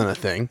 That wasn't a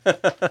thing.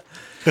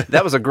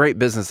 That was a great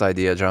business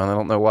idea, John. I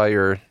don't know why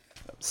you're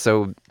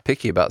so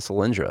picky about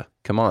Solyndra.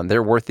 Come on,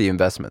 they're worth the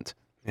investment.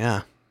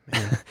 Yeah.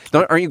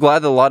 Aren't you glad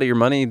that a lot of your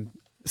money...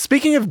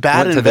 Speaking of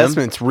bad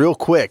investments, real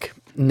quick,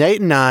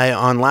 Nate and I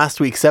on last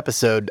week's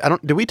episode,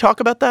 did we talk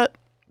about that?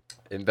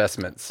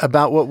 Investments.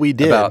 About what we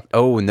did.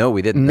 No,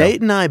 we didn't.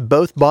 Nate and I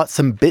both bought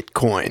some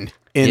Bitcoin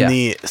in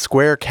the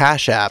Square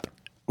Cash app,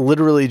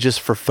 literally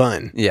just for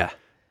fun. Yeah.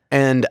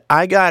 And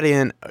I got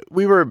in,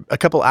 we were a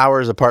couple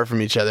hours apart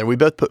from each other. We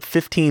both put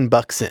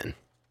 $15 in.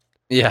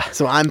 Yeah.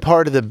 So I'm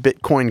part of the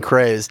Bitcoin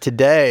craze.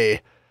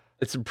 Today,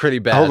 it's pretty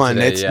bad. Hold on,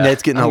 today,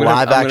 Nate's getting a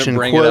live action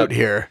quote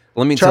here.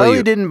 Let me tell you.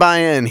 Charlie didn't buy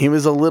in. He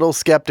was a little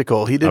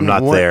skeptical. He didn't.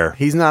 I'm not there.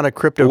 He's not a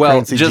cryptocurrency Well,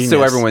 just genius.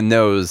 so everyone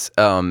knows,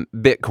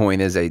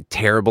 Bitcoin is a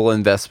terrible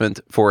investment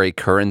for a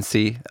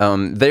currency.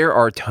 There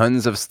are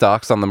tons of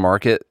stocks on the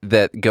market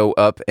that go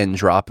up and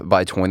drop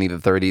by 20 to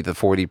 30 to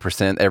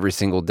 40% every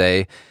single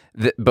day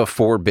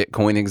before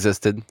Bitcoin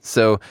existed.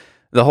 So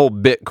the whole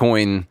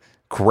Bitcoin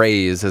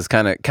craze is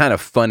kind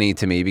of funny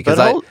to me because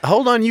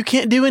hold on, you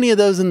can't do any of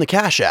those in the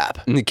Cash app.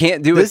 You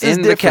can't do it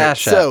in the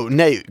Cash app. So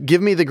Nate,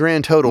 give me the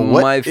grand total.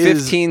 My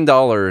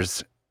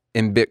 $15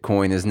 in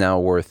Bitcoin is now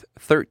worth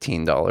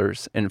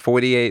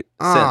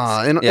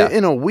 $13.48.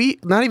 In a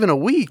week, not even a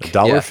week.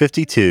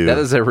 $1.52. That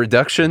is a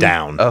reduction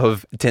down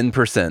of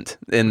 10%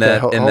 in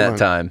that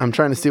time. I'm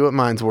trying to see what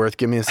mine's worth.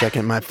 Give me a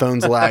second. My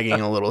phone's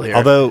lagging a little here.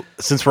 Although,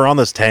 since we're on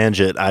this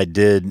tangent,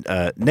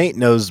 Nate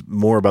knows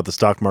more about the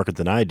stock market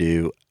than I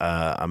do.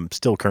 I'm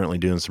still currently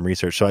doing some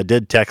research. So I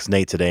did text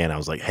Nate today and I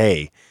was like,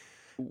 hey,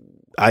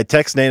 I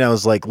text Nate. I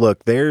was like,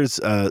 look, there's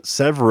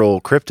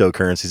several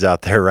cryptocurrencies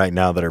out there right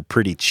now that are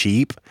pretty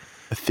cheap.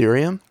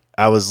 Ethereum?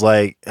 I was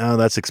like, oh,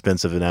 that's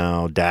expensive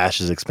now. Dash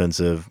is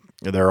expensive.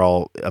 They're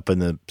all up in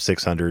the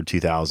 600,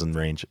 2,000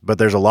 range. But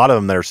there's a lot of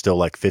them that are still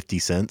like 50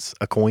 cents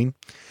a coin.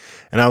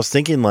 And I was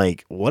thinking,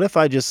 like, what if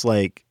I just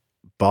like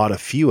bought a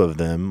few of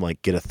them,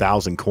 like get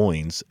 1,000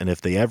 coins, and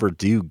if they ever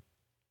do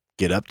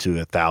get up to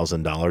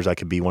 $1,000, I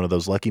could be one of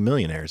those lucky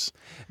millionaires.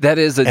 That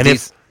is a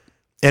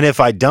and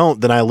if I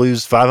don't, then I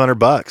lose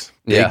 $500.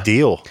 Big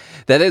deal.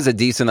 That is a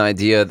decent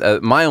idea.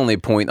 My only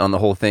point on the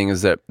whole thing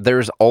is that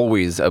there's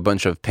always a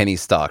bunch of penny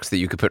stocks that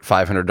you could put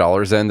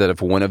 $500 in, that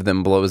if one of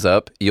them blows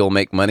up, you'll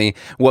make money.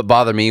 What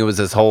bothered me was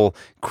this whole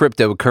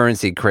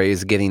cryptocurrency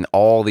craze getting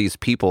all these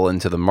people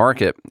into the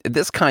market.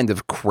 This kind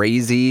of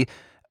crazy,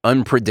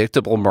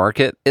 unpredictable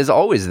market is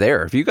always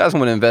there. If you guys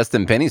want to invest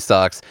in penny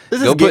stocks,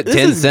 go put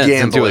 10 cents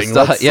gambling. into a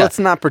stock. Let's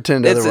not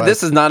pretend otherwise.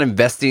 This is not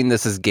investing.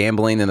 This is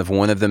gambling. And if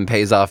one of them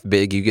pays off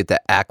big, you get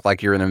to act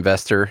like you're an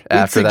investor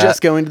after that. We'd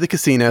suggest going to the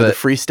casino. The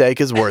free steak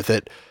is worth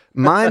it.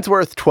 Mine's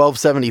worth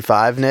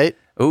 $12.75, Nate.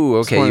 Ooh,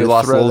 okay. You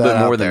lost a little bit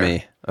more than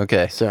me.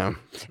 Okay. So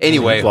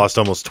anyway, you've lost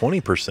almost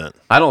 20%.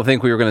 I don't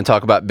think we were going to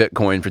talk about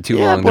Bitcoin for too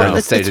long during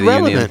the State of the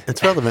Union.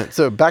 It's relevant.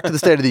 So back to the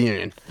State of the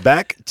Union.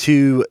 Back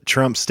to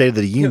Trump's State of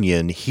the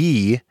Union.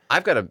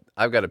 I've got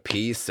to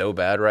pee so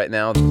bad right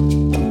now.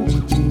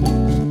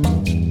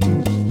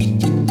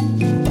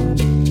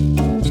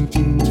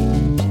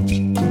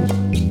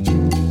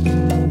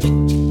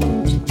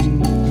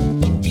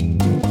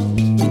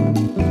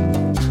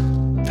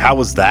 How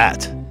was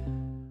that?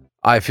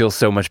 I feel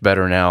so much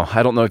better now.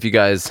 I don't know if you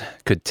guys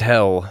could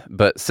tell,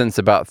 but since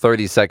about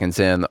 30 seconds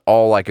in,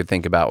 all I could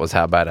think about was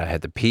how bad I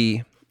had to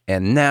pee.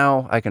 And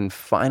now I can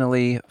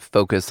finally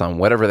focus on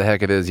whatever the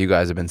heck it is you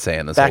guys have been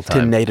saying this whole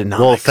time. Back to Nateonomics.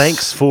 Well,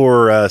 thanks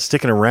for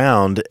sticking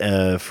around.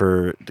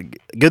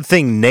 Good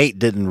thing Nate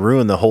didn't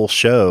ruin the whole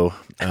show.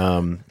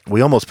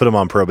 We almost put him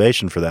on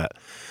probation for that.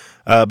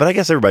 But I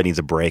guess everybody needs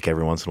a break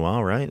every once in a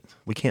while, right?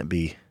 We can't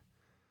be...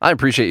 I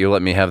appreciate you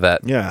letting me have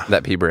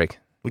that pee break.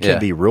 We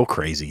can't be real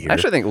crazy here.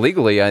 Actually, I think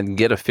legally I can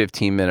get a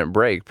 15-minute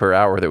break per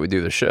hour that we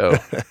do the show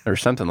or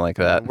something like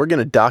that. We're going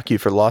to dock you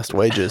for lost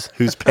wages.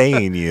 Who's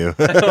paying you?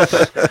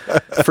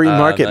 Free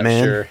market,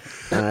 man. Sure.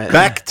 All right.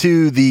 Back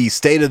to the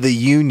State of the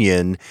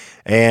Union,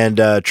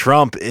 and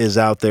Trump is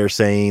out there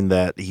saying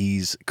that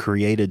he's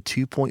created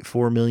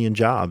 2.4 million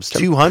jobs,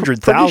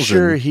 200,000. Pretty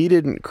sure he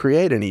didn't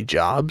create any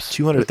jobs.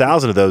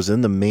 200,000 of those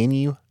in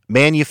the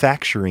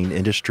manufacturing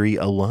industry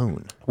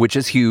alone. Which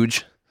is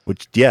huge.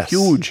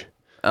 Huge.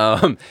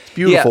 Beautiful.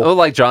 Yeah, well,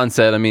 like John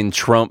said, I mean,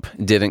 Trump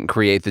didn't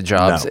create the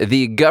jobs. No.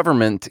 The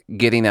government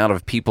getting out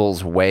of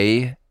people's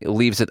way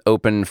leaves it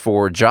open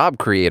for job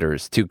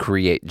creators to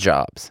create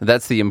jobs.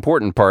 That's the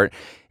important part,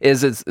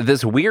 is it's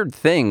this weird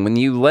thing when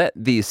you let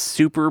these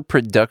super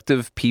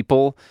productive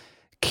people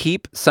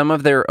keep some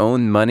of their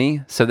own money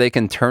so they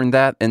can turn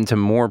that into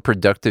more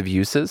productive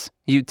uses,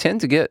 you tend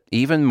to get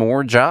even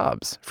more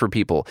jobs for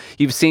people.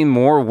 You've seen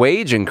more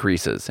wage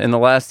increases in the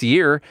last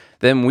year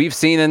than we've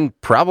seen in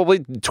probably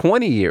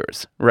 20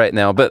 years right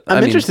now. But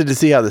I'm interested to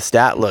see how the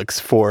stat looks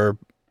for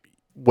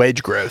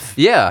wage growth.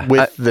 Yeah.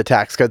 With the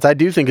tax cuts. I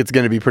do think it's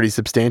going to be pretty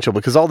substantial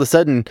because all of a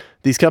sudden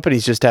these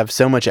companies just have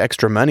so much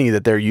extra money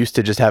that they're used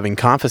to just having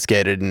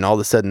confiscated, and all of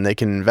a sudden they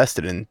can invest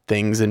it in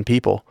things and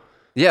people.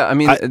 Yeah, I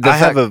mean, I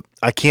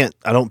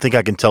don't think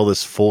I can tell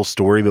this full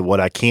story, but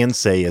what I can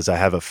say is I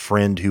have a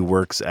friend who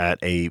works at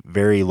a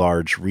very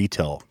large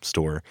retail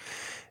store,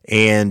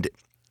 and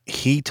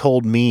he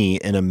told me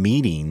in a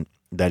meeting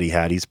that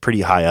he's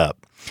pretty high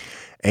up,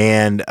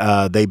 and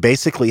they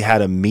basically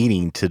had a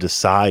meeting to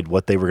decide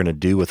what they were going to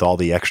do with all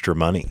the extra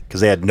money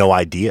because they had no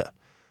idea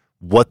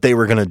what they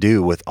were going to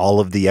do with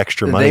all of the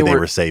extra money they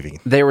were saving.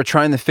 They were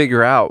trying to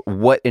figure out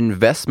what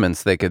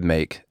investments they could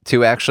make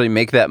to actually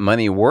make that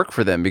money work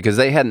for them because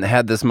they hadn't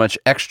had this much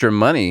extra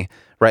money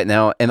right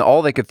now, and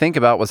all they could think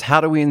about was how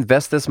do we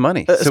invest this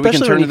money so we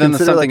can turn it into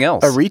something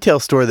else. A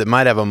retail store that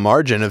might have a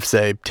margin of,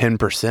 say,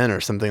 10%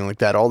 or something like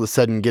that, all of a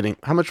sudden getting,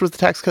 how much was the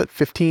tax cut?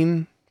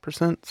 15%?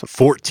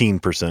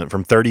 14%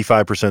 from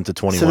 35% to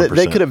 21%. So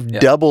they could have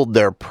doubled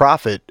their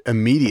profit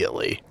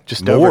immediately,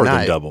 just more overnight.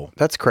 than double.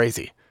 That's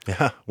crazy.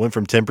 Yeah, went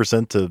from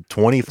 10% to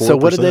 24%. So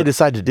what did they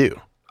decide to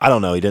do? I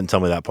don't know. He didn't tell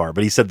me that part,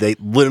 but he said they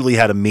literally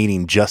had a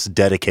meeting just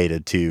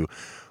dedicated to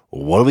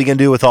what are we going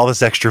to do with all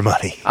this extra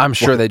money? I'm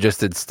sure they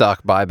just did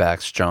stock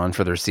buybacks, John,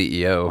 for their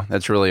CEO.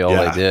 That's really all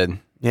they did.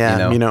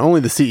 Yeah,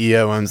 only the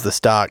CEO owns the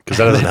stock. Because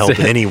that doesn't help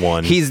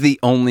anyone. He's the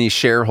only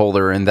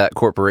shareholder in that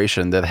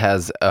corporation that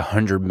has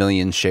 100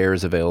 million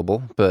shares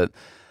available, but...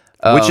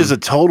 which is a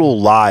total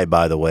lie,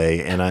 by the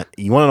way. And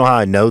you want to know how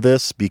I know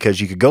this?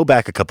 Because you could go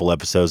back a couple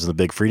episodes of the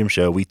Big Freedom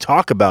Show. We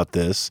talk about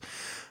this.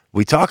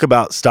 We talk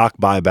about stock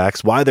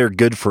buybacks, why they're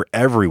good for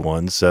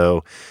everyone.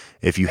 So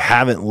If you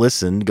haven't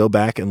listened, go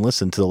back and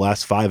listen to the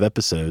last 5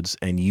 episodes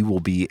and you will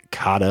be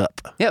caught up.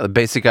 Yeah, the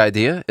basic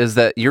idea is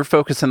that you're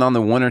focusing on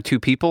the 1 or 2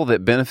 people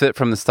that benefit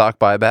from the stock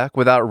buyback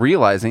without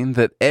realizing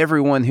that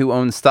everyone who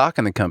owns stock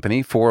in the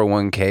company,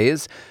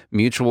 401ks,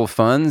 mutual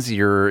funds,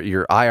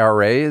 your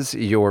IRAs,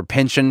 your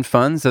pension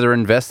funds that are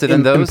invested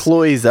in those.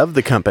 Employees of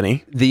the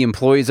company. The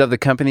employees of the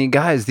company.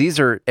 Guys, these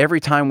are every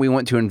time we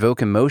want to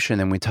invoke emotion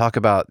and we talk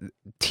about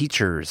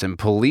teachers and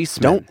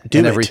policemen Don't do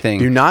and it. everything.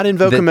 Do not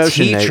invoke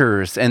emotion, Nate. The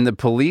teachers and the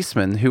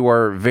policemen who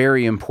are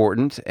very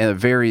important and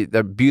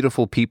they're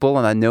beautiful people,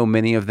 and I know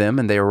many of them,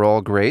 and they are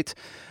all great.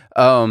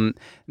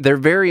 They're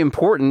very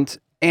important,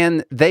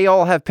 and they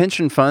all have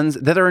pension funds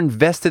that are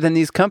invested in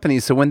these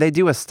companies. So when they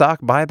do a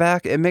stock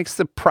buyback, it makes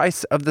the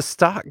price of the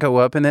stock go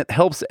up, and it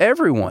helps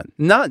everyone,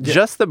 not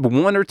just the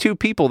 1 or 2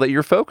 people that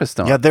you're focused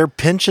on. Yeah, their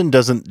pension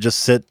doesn't just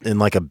sit in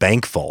like a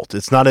bank vault.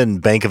 It's not in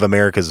Bank of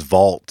America's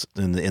vault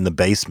in the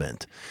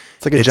basement.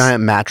 It's like a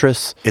giant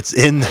mattress. It's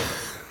in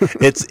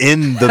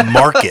the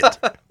market.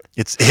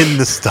 It's in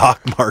the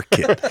stock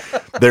market.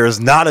 There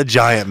is not a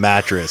giant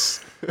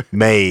mattress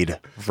made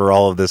for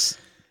all of this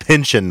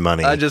pension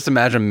money. I just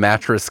imagine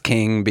Mattress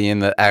King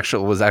being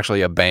was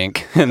actually a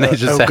bank, and they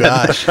just had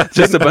gosh.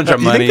 just a bunch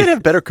of You money. think they'd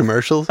have better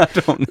commercials? I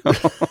don't know.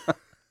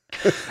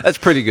 That's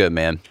pretty good,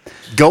 man.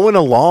 Going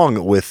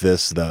along with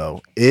this,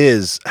 though,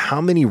 is how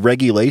many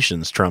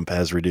regulations Trump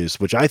has reduced,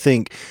 which I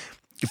think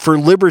for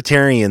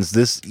libertarians,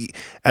 this,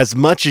 as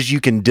much as you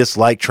can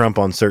dislike Trump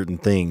on certain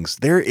things,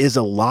 there is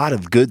a lot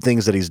of good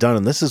things that he's done,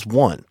 and this is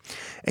one.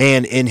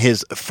 And in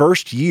his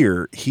first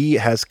year, he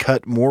has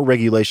cut more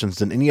regulations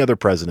than any other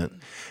president.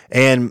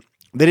 And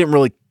they didn't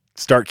really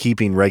start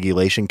keeping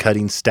regulation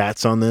cutting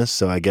stats on this,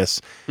 so I guess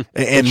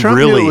and Trump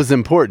really knew it was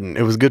important.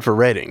 It was good for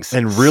ratings.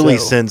 and really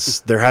So-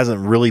 since there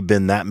hasn't really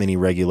been that many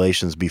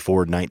regulations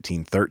before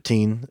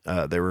 1913,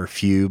 there were a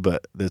few,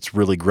 but it's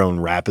really grown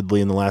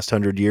rapidly in the last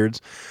 100 years.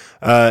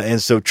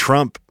 And so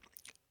Trump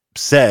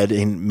said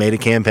and made a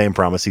campaign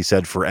promise. He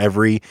said, for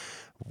every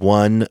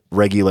 1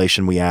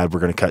 regulation we add, we're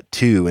going to cut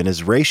 2. And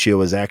his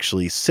ratio is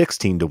actually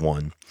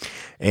 16-1.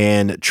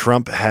 And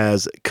Trump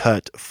has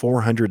cut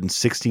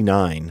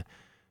 469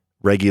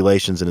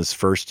 regulations in his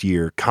first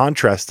year.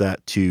 Contrast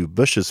that to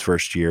Bush's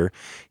first year.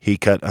 He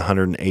cut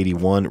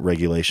 181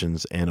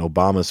 regulations, and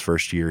Obama's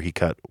first year, he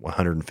cut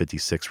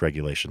 156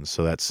 regulations.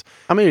 So that's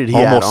How many did he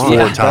almost add on? 4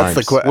 That's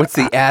times. What's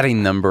the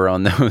adding number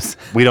on those?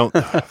 We don't,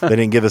 they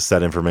didn't give us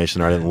that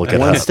information, or I didn't look at it.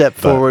 One step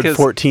forward, 'Cause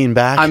 14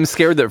 back. I'm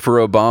scared that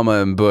for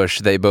Obama and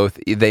Bush,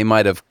 they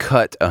might have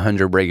cut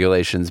 100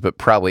 regulations, but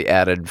probably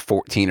added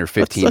 14 or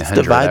 1500. Let's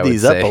divide I would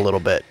these up say. a little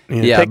bit.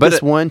 Yeah, take but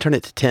this one, turn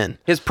it to 10.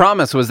 His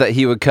promise was that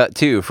he would cut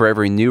 2 for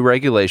every new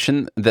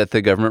regulation that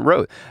the government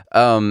wrote.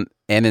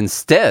 And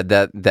instead,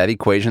 that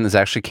equation has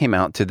actually came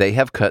out to they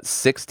have cut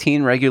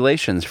 16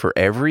 regulations for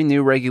every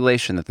new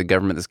regulation that the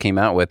government has came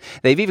out with.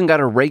 They've even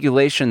got a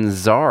regulation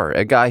czar,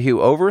 a guy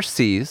who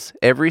oversees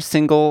every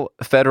single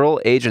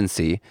federal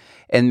agency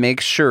and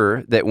makes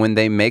sure that when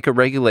they make a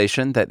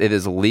regulation that it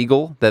is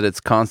legal, that it's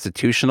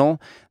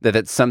constitutional, that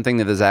it's something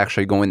that is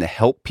actually going to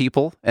help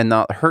people and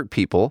not hurt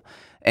people.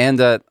 And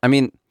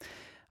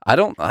I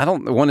don't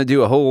want to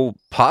do a whole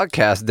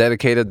podcast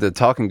dedicated to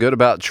talking good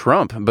about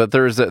Trump, but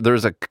there's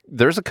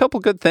a couple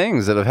good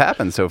things that have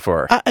happened so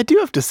far. I do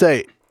have to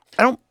say,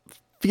 I don't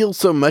feel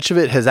so much of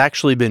it has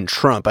actually been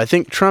Trump. I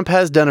think Trump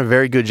has done a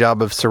very good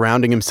job of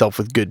surrounding himself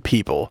with good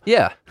people.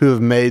 Yeah. Who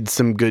have made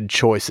some good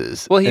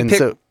choices. Well, And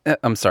so,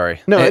 I'm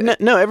sorry. no,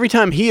 every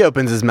time he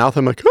opens his mouth,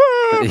 I'm like,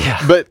 ah!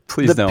 Yeah, But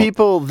please the don't.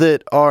 people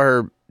that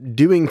are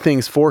doing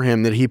things for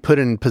him that he put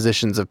in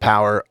positions of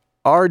power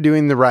are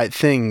doing the right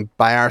thing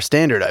by our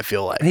standard, I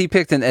feel like. He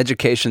picked an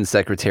education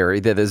secretary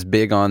that is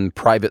big on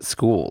private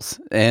schools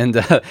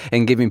and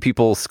giving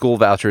people school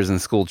vouchers and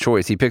school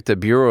choice. He picked a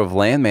Bureau of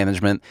Land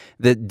Management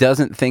that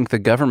doesn't think the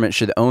government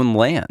should own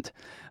land.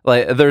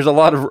 Like, there's a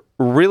lot of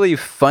really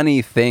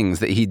funny things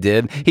that he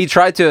did. He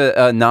tried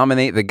to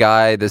nominate the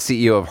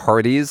CEO of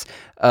Hardee's,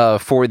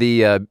 for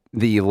the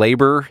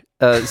labor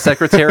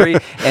secretary,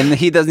 and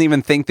he doesn't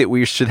even think that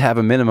we should have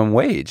a minimum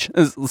wage.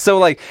 So,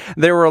 like,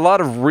 there were a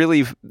lot of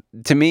really,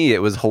 to me,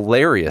 it was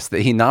hilarious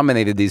that he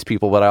nominated these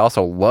people, but I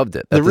also loved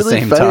it at the really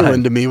same funny time.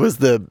 one to me was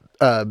the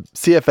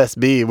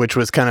CFSB, which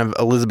was kind of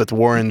Elizabeth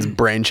Warren's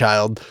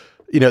brainchild.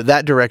 You know,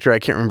 that director, I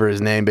can't remember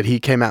his name, but he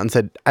came out and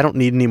said, I don't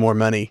need any more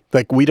money.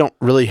 Like, we don't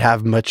really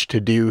have much to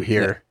do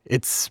here. Yeah.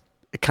 It's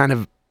kind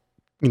of,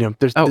 you know,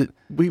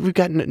 we've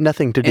got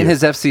nothing to do. In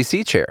his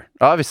FCC chair,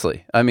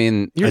 obviously. I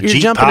mean, you're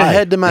jumping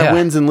ahead to my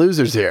wins and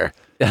losers here.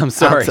 I'm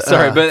sorry,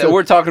 but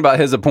we're talking about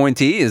his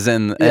appointees,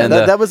 and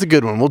that was a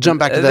good one. We'll jump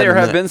back to that. There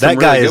have been some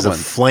that guy really is good a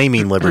ones.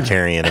 flaming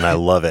libertarian, and I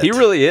love it. He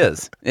really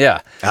is.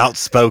 Yeah,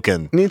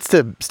 outspoken. Needs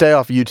to stay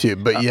off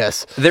YouTube, but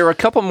yes. There are a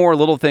couple more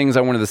little things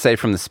I wanted to say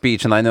from the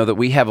speech, and I know that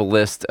we have a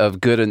list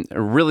of good and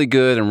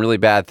really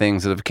bad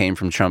things that have came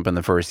from Trump in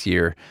the first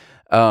year.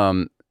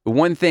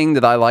 One thing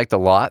that I liked a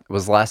lot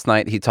was last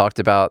night he talked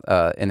about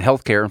in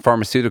healthcare and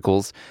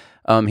pharmaceuticals.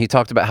 He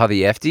talked about how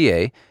the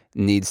FDA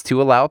needs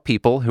to allow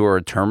people who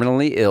are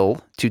terminally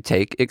ill to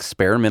take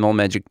experimental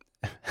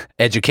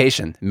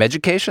education.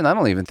 Medication? I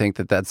don't even think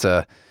that's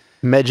a...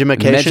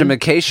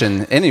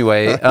 Medication.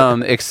 Anyway,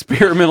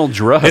 experimental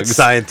drugs. It's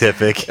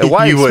scientific.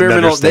 Why You wouldn't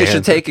experimental? They understand.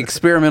 should take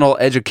experimental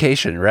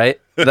education,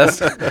 right? That's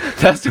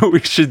what we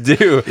should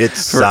do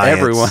It's for science.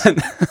 everyone.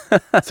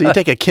 So you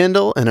take a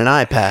Kindle and an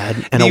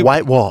iPad and a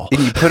white wall.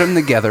 And you put them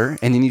together,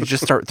 and then you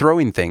just start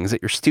throwing things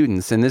at your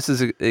students. And this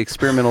is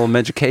experimental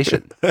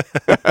education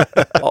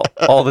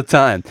all the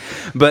time.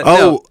 But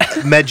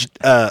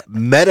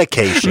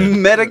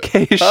Medication.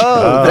 medication.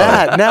 Oh,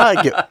 that. Now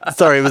I get...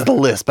 Sorry, it was the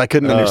lisp. I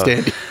couldn't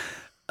understand you.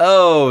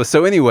 Oh,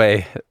 so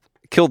anyway,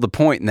 killed the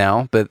point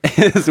now, but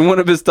one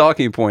of his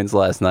talking points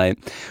last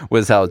night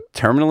was how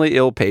terminally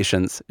ill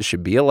patients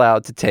should be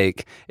allowed to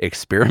take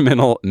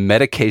experimental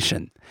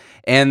medication.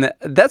 And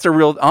that's a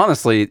real,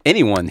 honestly,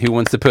 anyone who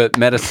wants to put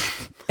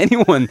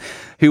anyone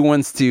who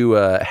wants to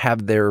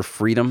have their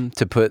freedom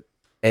to put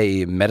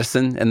a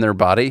medicine in their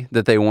body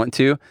that they want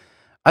to,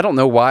 I don't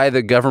know why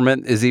the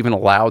government is even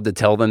allowed to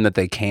tell them that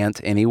they can't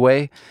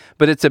anyway,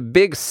 but it's a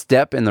big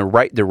step in the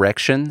right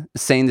direction,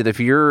 saying that if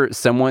you're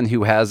someone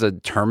who has a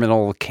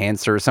terminal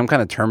cancer, some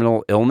kind of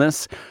terminal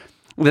illness,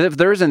 that if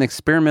there's an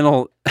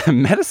experimental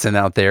medicine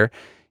out there,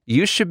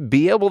 you should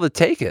be able to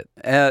take it.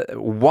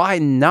 Why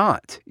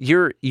not?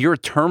 You're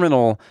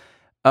terminal.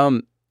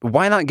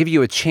 Why not give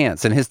you a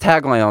chance? And his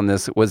tagline on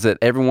this was that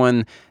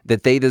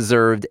they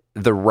deserved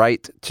the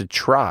right to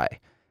try.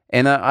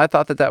 And I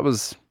thought that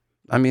was...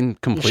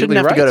 completely You shouldn't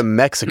have right. to go to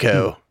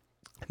Mexico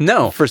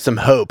No, for some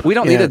hope. we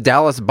don't need a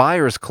Dallas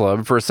Buyers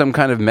Club for some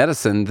kind of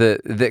medicine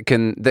that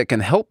can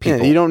help people.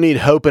 Yeah, you don't need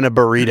hope in a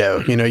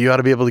burrito. You ought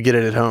to be able to get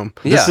it at home.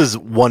 This is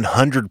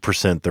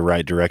 100% the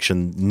right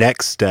direction.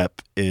 Next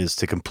step is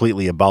to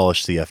completely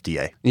abolish the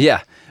FDA.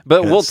 Yeah,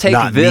 but we'll It's take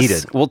not this.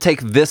 needed. We'll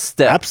take this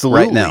step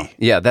Absolutely. right now.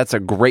 Yeah, that's a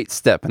great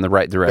step in the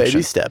right direction.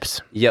 Baby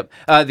steps. Yep.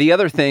 The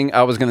other thing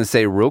I was going to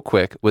say real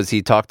quick was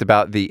he talked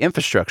about the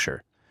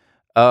infrastructure.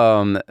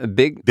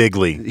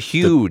 Bigly.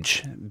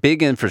 Huge,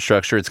 big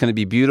infrastructure. It's going to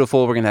be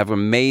beautiful. We're going to have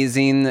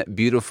amazing,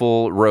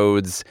 beautiful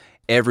roads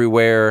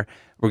everywhere.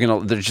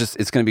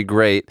 It's going to be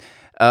great.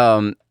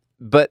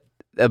 But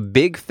a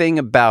big thing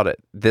about it,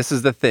 this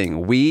is the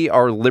thing. We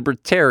are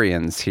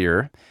libertarians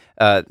here.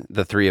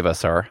 The three of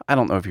us are. I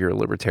don't know if you're a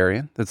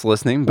libertarian that's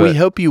listening, but We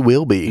hope you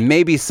will be.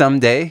 maybe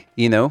someday,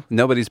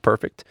 nobody's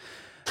perfect.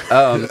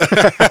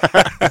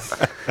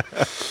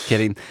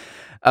 Kidding.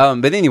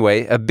 But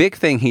anyway, a big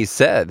thing he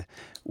said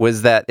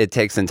was that it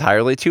takes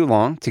entirely too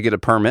long to get a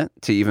permit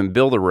to even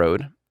build a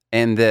road,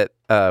 and that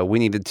we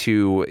needed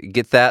to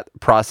get that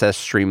process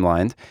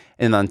streamlined.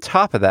 And on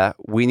top of that,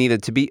 we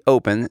needed to be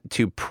open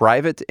to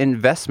private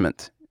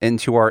investment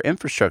into our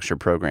infrastructure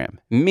program,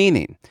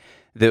 meaning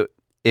that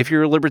if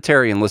you're a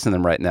libertarian, listen to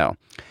them right now.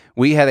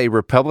 We had a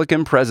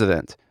Republican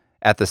president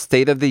at the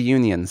State of the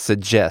Union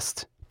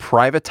suggest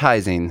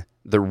privatizing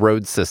the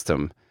road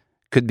system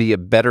could be a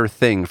better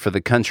thing for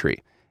the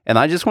country. And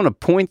I just want to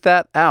point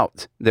that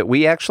out, that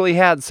we actually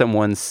had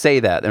someone say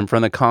that in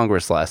front of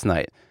Congress last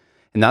night.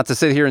 And not to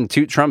sit here and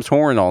toot Trump's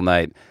horn all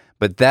night,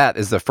 but that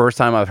is the first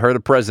time I've heard a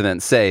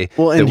president say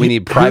that we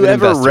need private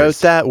whoever investors. wrote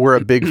that, we're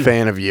a big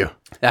fan of you.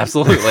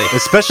 Absolutely.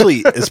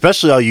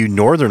 Especially all you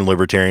northern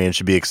libertarians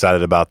should be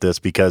excited about this,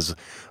 because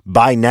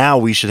by now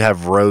we should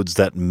have roads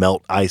that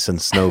melt ice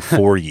and snow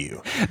for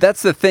you.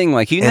 That's the thing.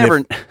 Like, you And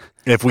never...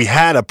 If we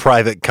had a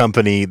private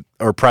company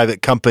or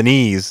private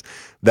companies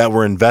that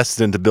were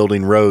invested into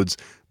building roads,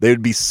 they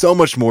would be so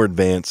much more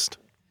advanced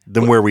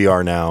than where we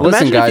are now.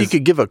 Listen, Imagine guys. if you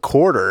could give a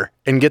quarter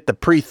and get the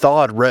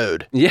pre-thawed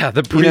road. Yeah,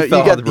 the You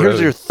pre-thawed got, here's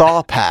road. your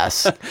thaw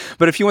pass.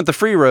 But if you want the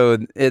free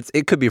road,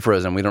 it could be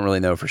frozen. We don't really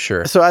know for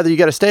sure. So either you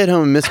got to stay at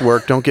home and miss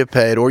work, don't get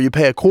paid, or you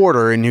pay a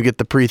quarter and you get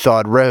the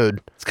pre-thawed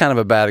road. It's kind of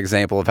a bad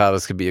example of how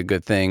this could be a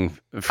good thing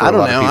for I a don't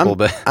lot know. of people,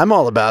 but I'm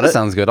all about that it.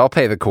 sounds good. I'll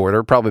pay the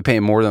quarter. Probably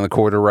paying more than the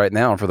quarter right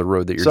now for the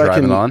road that you're So I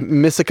driving can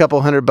on. miss a couple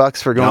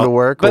 $100 for going No, to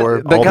work, but-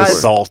 or but all guys-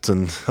 the salt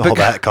and all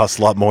that costs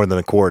a lot more than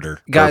a quarter.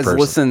 per Guys, person.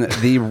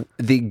 listen,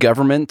 the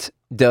government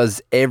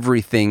does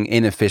everything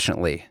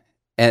inefficiently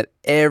at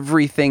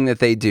everything that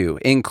they do,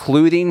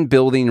 including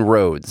building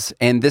roads.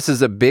 And this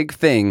is a big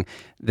thing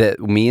that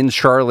me and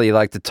Charlie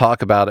like to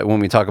talk about it when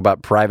we talk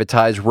about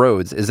privatized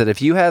roads, is that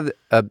if you have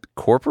a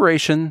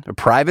corporation, a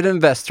private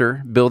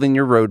investor building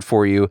your road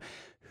for you,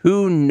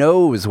 who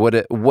knows what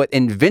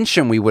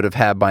invention we would have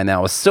had by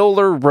now? A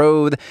solar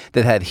road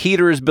that had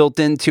heaters built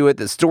into it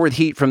that stored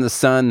heat from the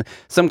sun,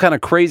 some kind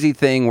of crazy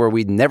thing where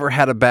we'd never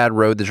had a bad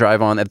road to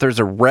drive on. If there's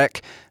a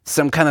wreck,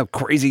 some kind of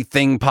crazy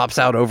thing pops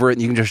out over it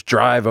and you can just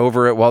drive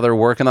over it while they're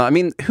working on it. I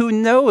mean, who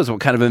knows what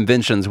kind of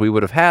inventions we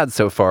would have had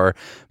so far,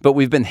 but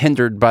we've been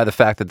hindered by the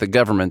fact that the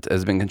government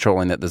has been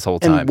controlling it this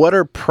whole time. and what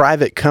are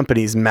private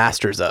companies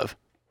masters of?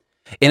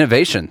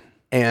 Innovation.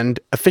 and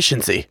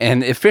efficiency.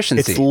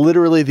 It's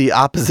literally the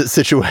opposite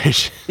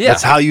situation. Yeah.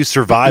 That's how you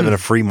survive in a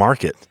free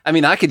market. I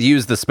mean, I could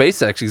use the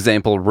SpaceX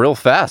example real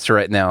fast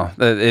right now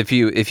if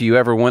you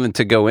ever wanted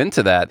to go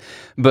into that.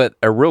 But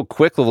a real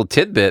quick little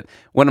tidbit,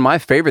 one of my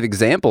favorite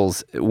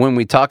examples when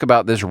we talk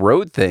about this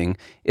road thing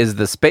is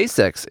the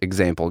SpaceX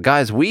example.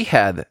 Guys, we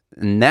had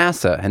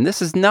NASA, and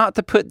this is not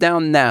to put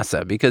down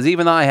NASA, because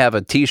even I have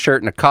a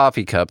T-shirt and a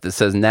coffee cup that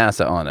says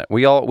NASA on it.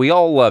 We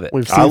all love it.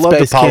 We've seen I love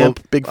Space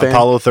Camp, big fan.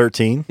 Apollo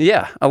 13.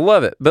 Yeah, I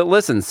love it. But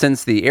listen,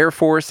 since the Air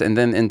Force and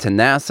then into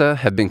NASA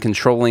have been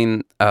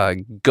controlling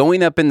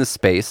going up into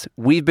space,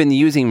 we've been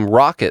using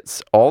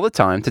rockets all the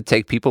time to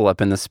take people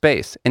up into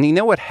space. And you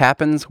know what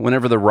happens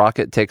whenever the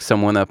rocket takes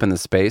someone up into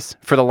space?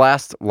 For the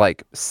last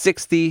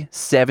 60,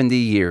 70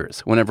 years,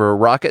 whenever a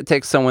rocket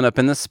takes someone up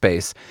into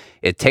space,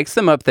 it takes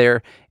them up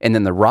there, and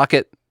then the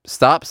rocket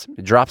stops,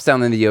 it drops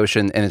down in the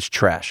ocean, and it's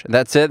trash.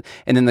 That's it.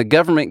 And then the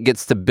government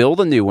gets to build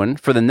a new one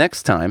for the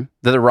next time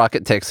that a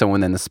rocket takes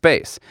someone into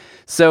space.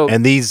 So,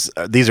 And these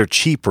are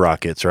cheap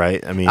rockets,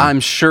 right? I mean,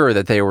 I'm sure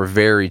that they were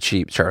very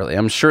cheap, Charlie.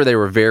 I'm sure they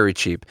were very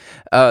cheap.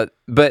 But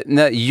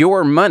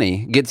your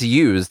money gets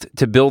used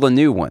to build a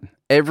new one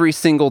every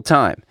single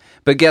time.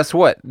 But guess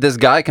what? This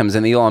guy comes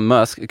in, Elon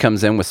Musk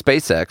comes in with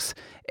SpaceX,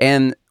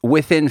 and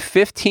within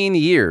 15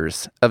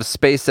 years of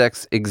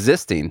SpaceX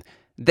existing,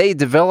 they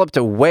developed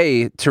a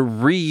way to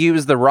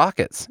reuse the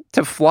rockets,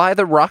 to fly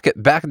the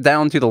rocket back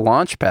down to the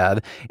launch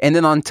pad. And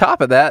then on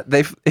top of that,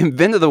 they've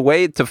invented a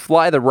way to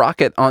fly the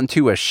rocket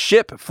onto a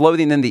ship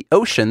floating in the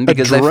ocean.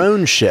 Because a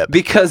drone ship.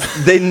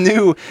 Because they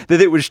knew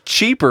that it was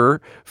cheaper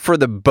for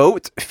the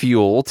boat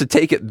fuel to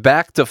take it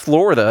back to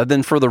Florida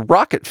than for the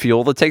rocket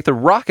fuel to take the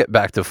rocket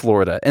back to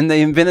Florida. And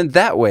they invented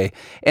that way.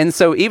 And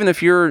so even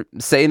if you're,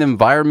 say, an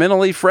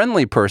environmentally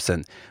friendly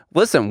person,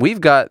 listen, we've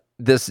got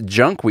this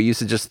junk we used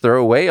to just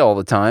throw away all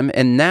the time.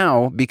 And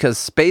now, because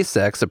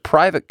SpaceX, a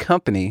private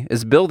company,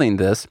 is building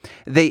this,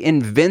 they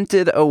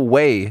invented a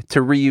way to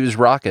reuse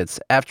rockets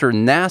after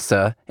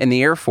NASA and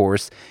the Air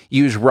Force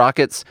used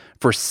rockets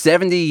for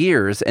 70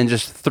 years and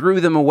just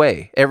threw them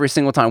away every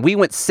single time. We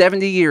went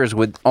 70 years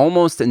with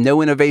almost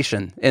no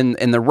innovation in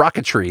the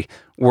rocketry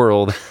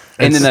world.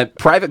 And then a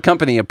private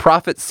company, a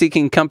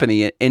profit-seeking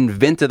company,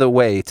 invented a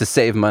way to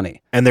save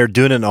money. And they're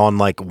doing it on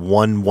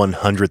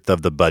 1/100th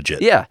of the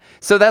budget. Yeah.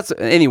 So that's,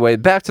 anyway,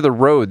 back to the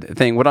road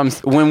thing.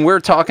 When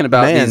we're talking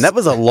about that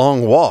was a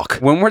long walk.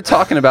 When we're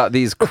talking about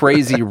these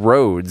crazy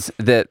roads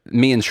that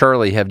me and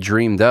Charlie have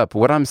dreamed up,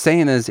 what I'm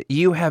saying is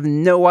you have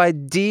no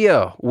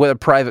idea what a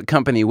private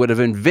company would have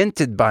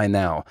invented by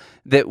now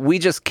that we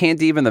just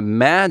can't even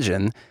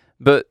imagine,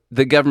 but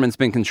the government's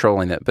been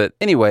controlling it. But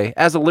anyway,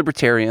 as a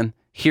libertarian,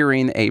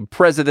 hearing a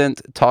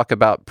president talk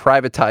about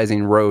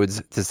privatizing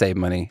roads to save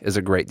money is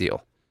a great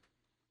deal.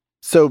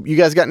 So you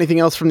guys got anything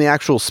else from the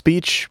actual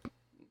speech?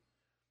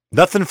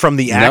 Nothing from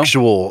the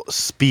actual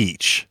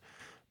speech,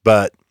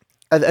 but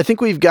I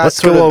think we've got. Let's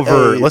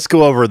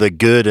go over the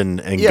good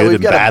and good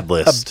and bad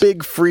list. A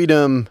big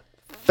freedom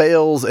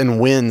fails and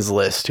wins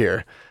list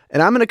here,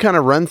 and I'm going to kind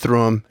of run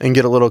through them and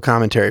get a little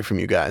commentary from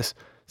you guys.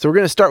 So we're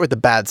going to start with the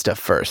bad stuff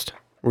first.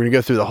 We're going to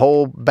go through the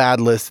whole bad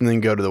list and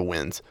then go to the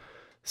wins.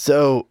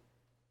 So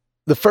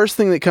the first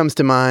thing that comes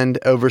to mind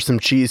over some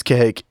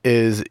cheesecake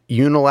is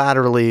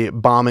unilaterally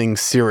bombing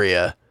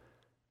Syria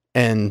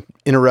and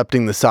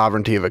interrupting the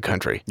sovereignty of a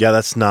country. Yeah,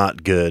 that's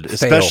not good.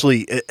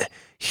 Especially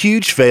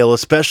huge fail,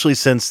 especially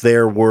since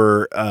there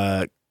were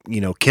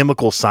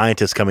chemical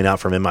scientists coming out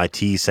from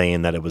MIT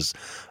saying that it was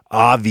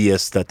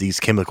obvious that these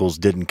chemicals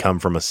didn't come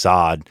from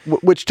Assad.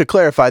 Which, to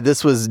clarify,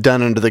 this was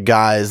done under the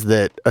guise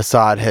that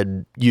Assad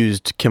had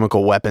used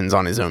chemical weapons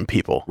on his own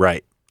people.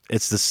 Right.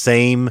 It's the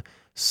same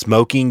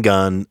smoking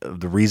gun.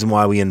 The reason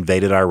why we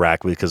invaded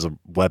Iraq was because of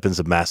weapons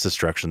of mass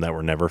destruction that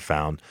were never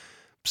found.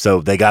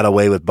 So they got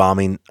away with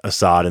bombing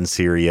Assad in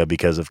Syria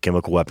because of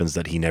chemical weapons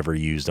that he never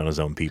used on his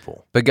own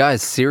people. But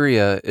guys,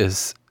 Syria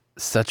is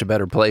such a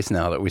better place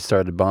now that we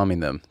started bombing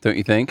them, don't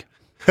you think?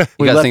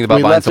 You guys think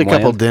about buying some land? We left a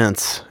couple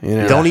dents.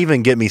 Don't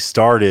even get me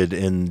started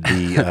in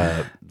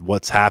the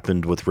what's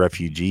happened with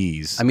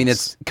refugees. I mean,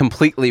 it's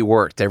completely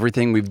worked.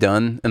 Everything we've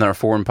done in our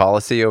foreign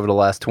policy over the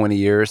last 20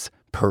 years,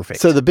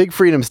 perfect. So the big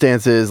freedom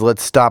stance is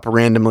let's stop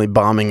randomly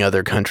bombing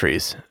other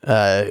countries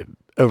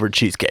over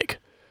cheesecake.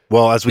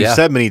 Well, as we've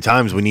said many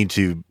times, we need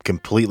to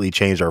completely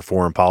change our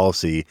foreign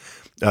policy.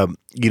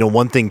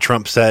 One thing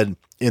Trump said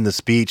in the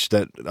speech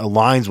that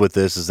aligns with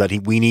this is that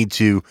we need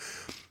to,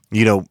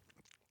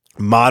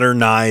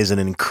 modernize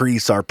and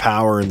increase our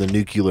power in the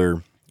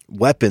nuclear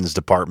weapons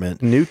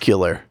department.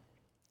 Nuclear.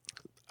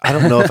 I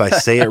don't know if I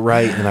say it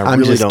right, and I I'm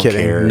really just don't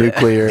kidding. care.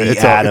 Nuclear.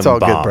 It's all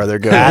good, brother.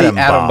 Go ahead.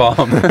 Atom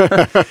bomb.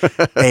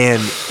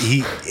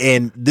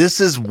 and this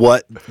is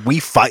what we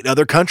fight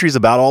other countries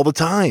about all the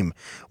time.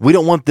 We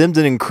don't want them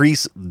to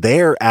increase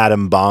their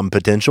atom bomb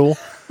potential,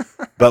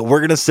 but we're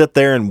going to sit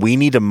there and we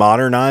need to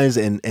modernize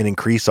and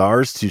increase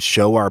ours to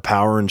show our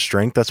power and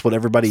strength. That's what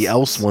everybody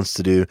else wants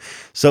to do.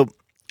 So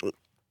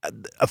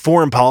a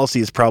foreign policy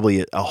is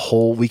probably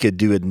we could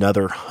do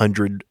another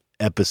 100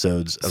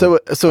 episodes. So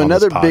on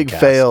another this big podcast.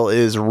 fail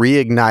is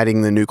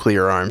reigniting the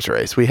nuclear arms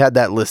race. We had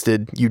that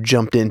listed. You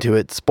jumped into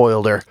it,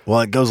 spoiled her.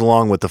 Well, it goes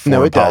along with the No,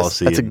 foreign it does.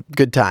 policy That's a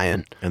good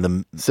tie-in. and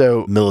the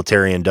So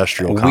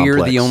military-industrial complex.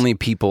 We're the only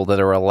people that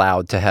are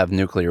allowed to have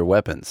nuclear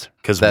weapons.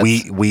 because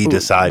That's- we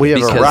decided. we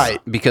have a because, right.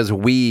 because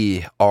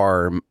we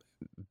are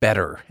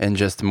better and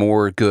just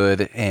more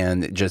good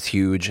and just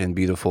huge and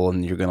beautiful,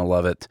 and you're gonna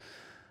love it.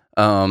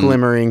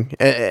 glimmering.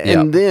 And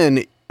yeah.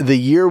 then the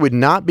year would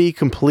not be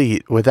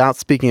complete without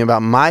speaking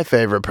about my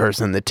favorite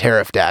person, the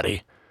tariff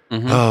daddy.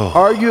 Oh,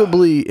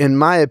 Arguably, in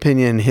my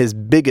opinion, his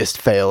biggest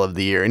fail of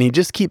the year. And he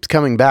just keeps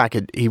coming back.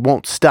 He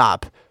won't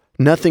stop.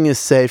 Nothing is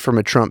safe from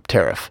a Trump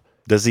tariff.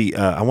 does he?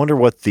 I wonder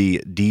what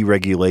the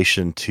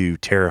deregulation to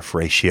tariff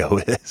ratio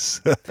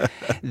is.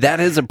 That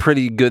is a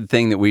pretty good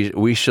thing that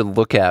we should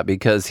look at,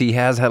 because he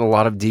has had a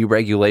lot of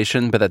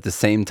deregulation, but at the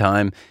same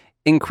time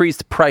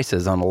increased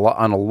prices on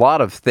a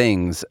lot of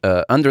things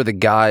under the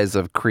guise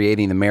of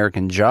creating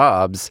American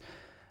jobs.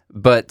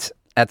 But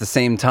at the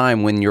same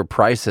time, when your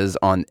prices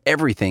on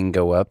everything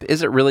go up,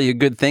 is it really a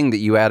good thing that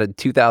you added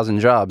 2,000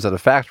 jobs at a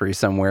factory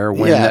somewhere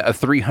when Yeah.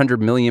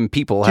 300 million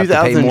people have to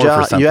pay 2,000 more for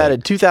jobs. something? You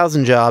added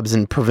 2,000 jobs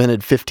and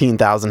prevented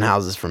 15,000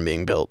 houses from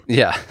being built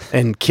Yeah.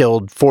 and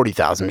killed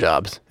 40,000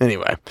 jobs.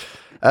 Anyway,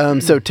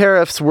 so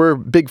tariffs were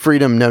big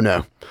freedom.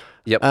 No.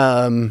 Yep.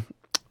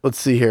 Let's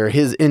see here.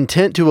 His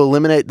intent to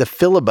eliminate the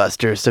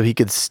filibuster so he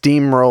could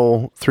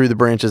steamroll through the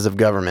branches of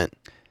government.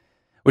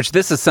 Which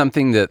this is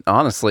something that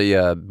honestly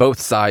both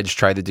sides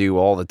try to do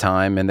all the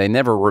time, and they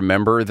never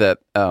remember that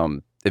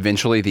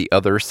eventually the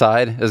other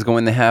side is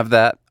going to have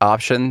that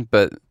option.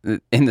 But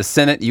in the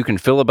Senate, you can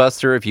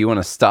filibuster if you want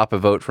to stop a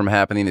vote from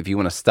happening, if you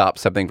want to stop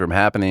something from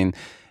happening.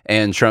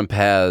 And Trump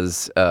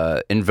has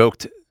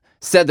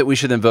said that we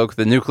should invoke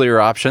the nuclear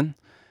option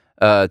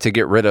to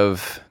get rid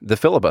of the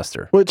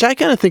filibuster. Which I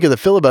kind of think of the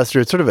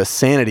filibuster as sort of a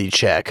sanity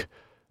check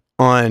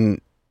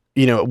on,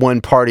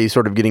 one party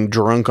sort of getting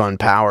drunk on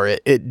power.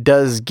 It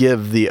does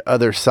give the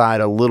other side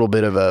a little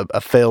bit of a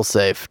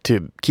failsafe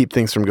to keep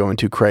things from going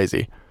too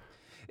crazy.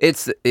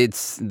 It's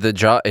the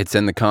job. It's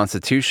in the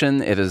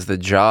Constitution. It is the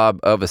job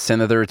of a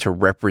senator to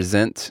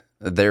represent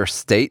their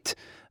state,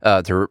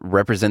 to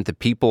represent the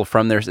people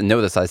from their.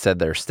 Notice I said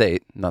their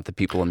state, not the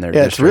people in their.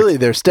 Yeah, district. it's really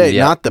their state,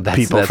 not the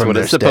people that's from what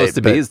their it's supposed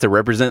state, to be, is to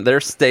represent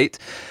their state.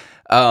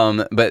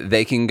 But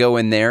they can go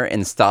in there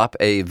and stop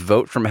a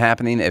vote from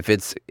happening if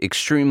it's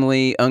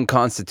extremely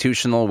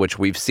unconstitutional, which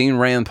we've seen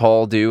Rand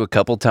Paul do a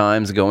couple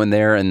times, go in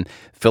there and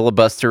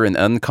filibuster an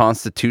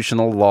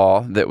unconstitutional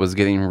law that was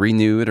getting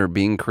renewed or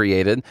being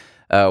created.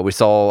 We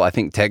saw, I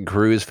think, Ted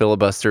Cruz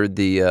filibustered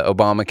the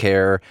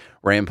Obamacare.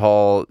 Rand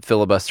Paul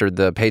filibustered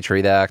the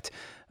Patriot Act.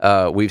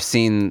 We've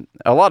seen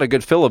a lot of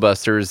good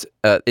filibusters.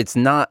 It's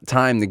not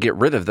time to get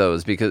rid of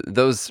those, because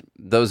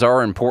those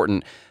are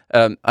important.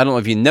 I don't know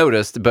if you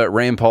noticed, but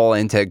Rand Paul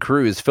and Ted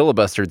Cruz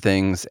filibustered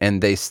things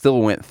and they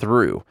still went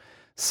through.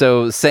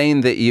 So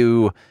saying that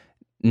you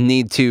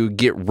need to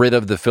get rid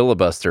of the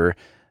filibuster,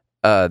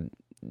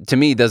 to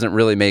me, doesn't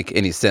really make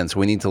any sense.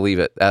 We need to leave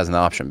it as an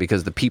option,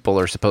 because the people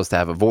are supposed to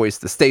have a voice.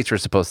 The states are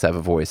supposed to have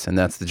a voice, and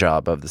that's the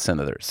job of the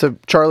senators. So,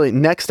 Charlie,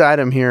 next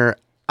item here,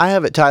 I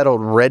have it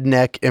titled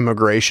Redneck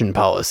Immigration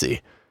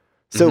Policy.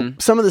 So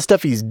some of the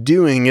stuff he's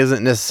doing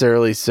isn't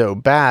necessarily so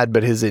bad,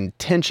 but his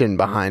intention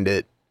behind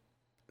it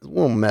is a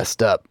little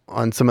messed up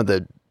on some of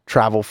the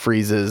travel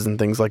freezes and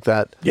things like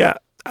that. Yeah,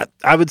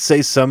 I would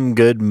say some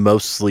good,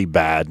 mostly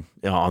bad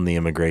on the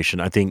immigration.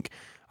 I think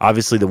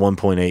obviously the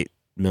 1.8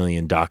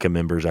 million DACA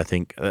members, I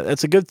think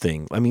that's a good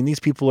thing. I mean, these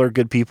people are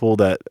good people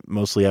that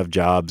mostly have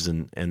jobs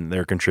and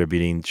they're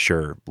contributing.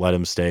 Sure, let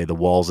them stay. The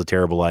wall's a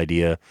terrible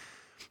idea.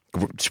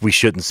 We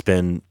shouldn't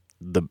spend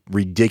the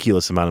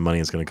ridiculous amount of money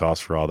it's going to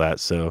cost for all that.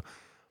 So,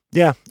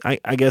 yeah,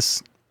 I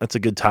guess that's a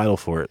good title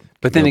for it.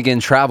 But then again,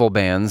 travel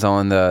bans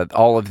on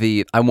all of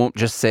the, I won't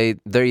just say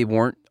they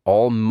weren't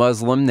all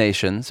Muslim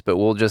nations, but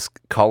we'll just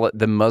call it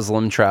the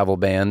Muslim travel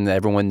ban.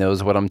 Everyone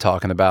knows what I'm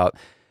talking about.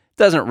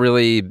 Doesn't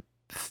really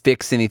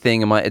fix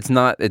anything. It's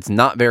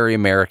not very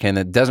American.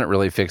 It doesn't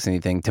really fix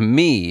anything. To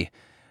me,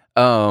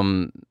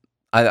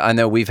 I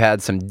know we've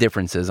had some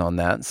differences on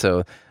that,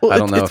 so I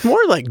don't know. It's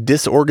more like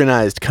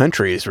disorganized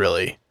countries,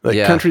 really.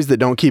 Like countries that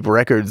don't keep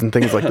records and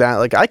things like that.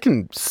 Like, I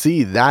can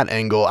see that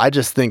angle. I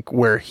just think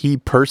where he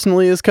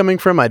personally is coming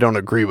from, I don't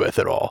agree with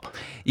at all.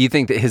 You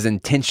think that his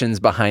intentions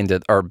behind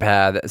it are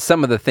bad.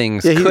 Some of the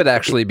things could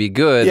actually be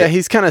good. Yeah,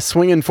 he's kind of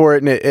swinging for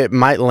it, and it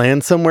might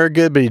land somewhere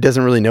good, but he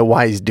doesn't really know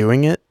why he's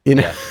doing it.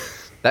 Yeah.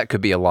 That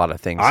could be a lot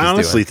of things. I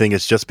honestly think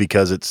it's just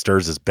because it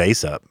stirs his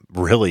base up.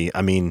 Really,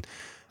 I mean,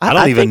 I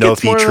don't even know if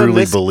he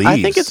truly believes.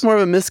 I think it's more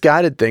of a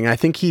misguided thing. I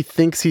think he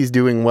thinks he's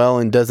doing well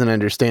and doesn't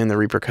understand the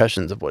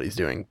repercussions of what he's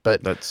doing.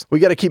 But we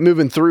got to keep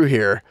moving through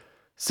here.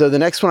 So the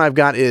next one I've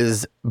got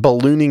is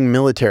ballooning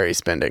military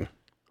spending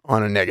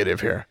on a negative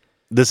here.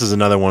 This is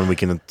another one we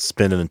can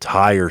spend an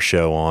entire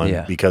show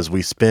on because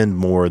we spend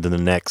more than the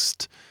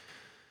next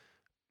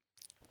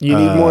You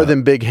need more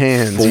than big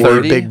hands. You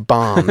 40? need big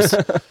bombs.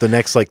 The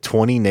next like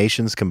 20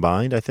 nations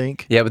combined, I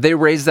think. Yeah, but they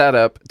raised that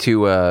up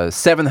to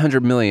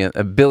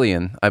 700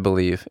 billion, I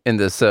believe, in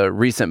this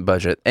recent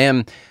budget.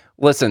 And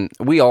listen,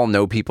 we all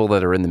know people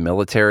that are in the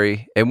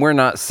military, and we're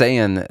not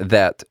saying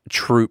that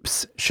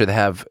troops should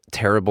have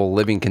terrible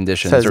living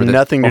conditions. This has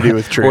nothing to do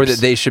with troops. Or that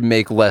they should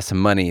make less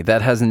money.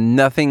 That has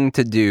nothing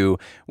to do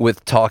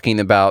with talking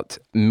about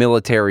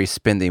military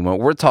spending. What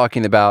we're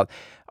talking about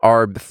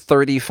are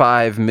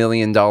 $35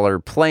 million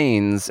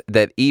planes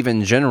that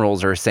even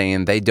generals are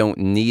saying they don't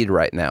need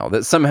right now.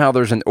 That somehow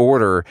there's an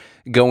order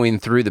going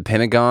through the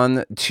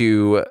Pentagon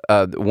to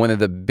one of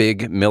the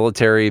big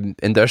military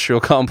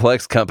industrial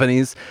complex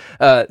companies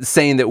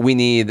saying that we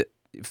need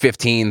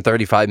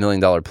 $35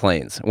 million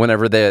planes,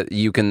 whenever that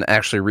you can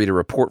actually read a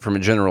report from a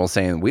general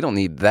saying we don't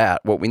need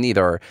that. What we need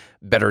are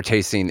better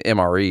tasting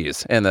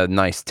MREs and a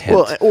nice tent.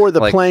 Well, or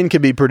the plane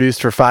could be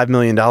produced for $5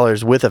 million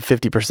with a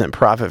 50%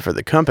 profit for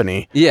the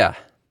company. Yeah.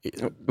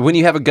 When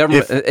you have a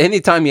government,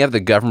 anytime you have the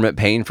government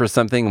paying for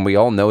something, and we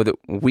all know that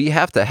we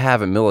have to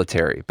have a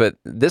military, but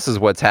this is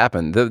what's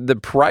happened. The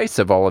price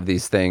of all of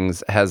these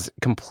things has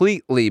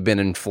completely been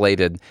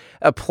inflated.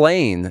 A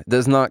plane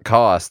does not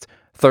cost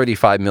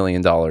 $35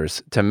 million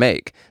to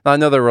make. Now, I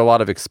know there were a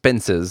lot of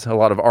expenses, a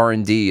lot of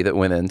R&D that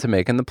went into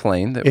making the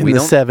plane. That in we the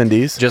don't,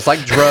 70s. Just like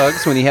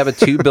drugs, when you have a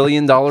 $2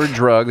 billion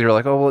drug, they're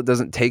like, oh, well, it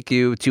doesn't take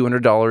you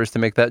 $200 to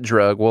make that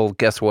drug. Well,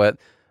 guess what?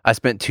 I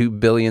spent $2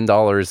 billion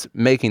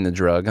making the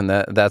drug, and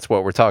that's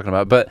what we're talking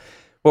about. But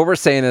what we're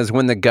saying is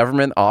when the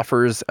government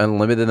offers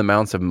unlimited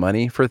amounts of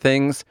money for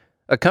things,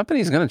 a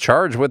company's going to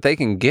charge what they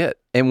can get.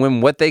 And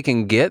when what they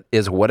can get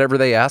is whatever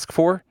they ask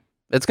for,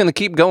 it's going to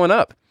keep going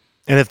up.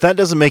 And if that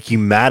doesn't make you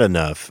mad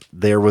enough,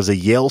 there was a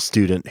Yale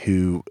student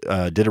who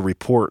did a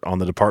report on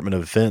the Department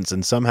of Defense,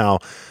 and somehow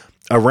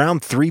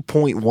around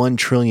 $3.1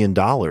 trillion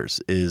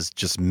is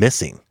just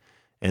missing.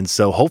 And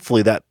so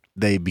hopefully that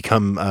they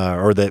become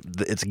or that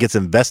it gets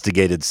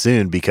investigated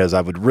soon, because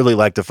I would really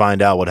like to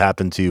find out what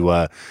happened to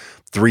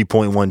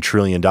 $3.1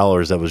 trillion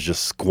that was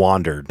just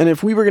squandered. And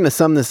if we were going to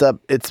sum this up,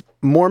 it's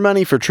more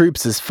money for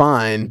troops is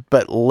fine,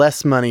 but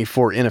less money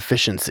for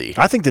inefficiency.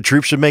 I think the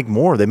troops should make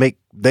more.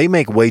 They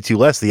make way too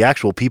less. The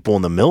actual people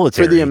in the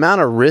military, for the amount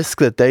of risk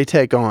that they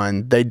take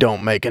on, they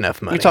don't make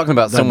enough money. You're talking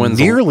about someone's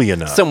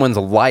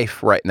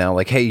life right now.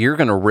 Like, hey, you're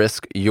going to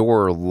risk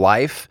your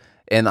life,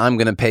 and I'm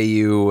going to pay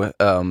you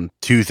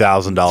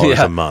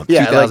 $2,000 a month.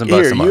 Yeah, like, $2,000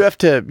 here, a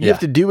month. you have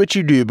to do what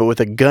you do, but with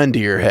a gun to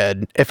your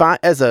head. If I,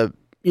 as a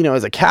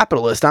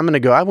capitalist, I'm going to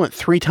go, I want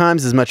 3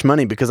 times as much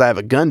money because I have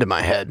a gun to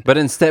my head. But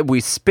instead, we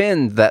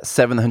spend that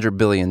 $700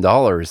 billion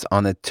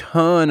on a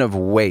ton of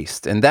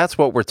waste. And that's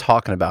what we're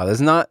talking about.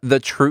 It's not the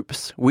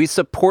troops. We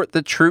support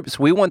the troops.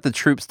 We want the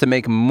troops to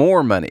make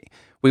more money.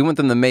 We want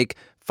them to make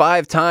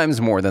 5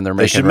 times more than they're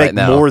making right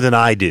now. They should make more than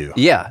I do.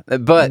 Yeah,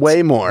 but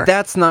way more.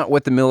 That's not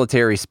what the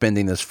military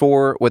spending is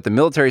for. What the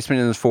military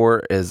spending is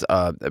for is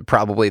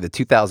probably the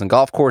 2,000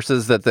 golf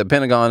courses that the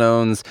Pentagon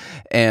owns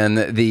and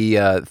the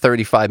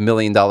 $35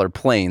 million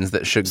planes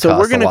that should cost a lot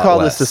less. So we're going to call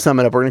this, to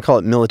sum it up, we're going to call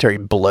it military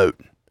bloat.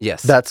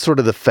 Yes. That's sort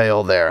of the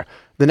fail there.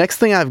 The next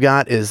thing I've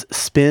got is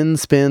spin,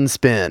 spin,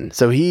 spin.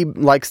 So he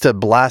likes to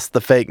blast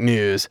the fake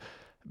news,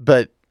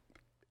 but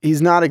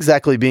he's not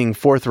exactly being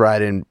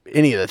forthright in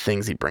any of the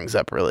things he brings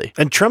up, really.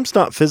 And Trump's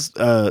not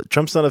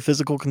a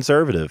fiscal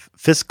conservative.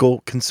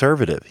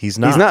 He's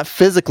not. He's not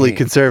physically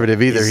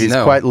conservative either. He's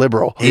quite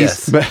liberal.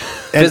 Yes.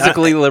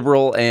 Physically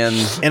liberal and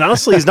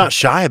honestly, he's not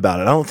shy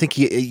about it. I don't think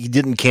he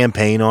didn't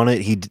campaign on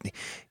it.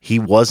 He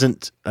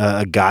wasn't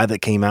a guy that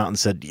came out and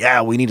said,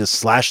 "Yeah, we need to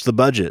slash the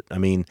budget." I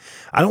mean,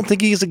 I don't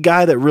think he's a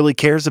guy that really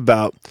cares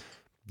about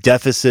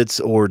deficits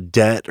or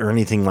debt or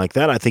anything like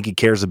that. I think he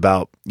cares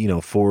about,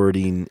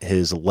 forwarding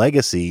his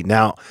legacy.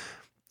 Now,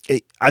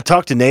 I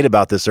talked to Nate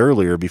about this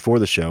earlier before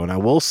the show, and I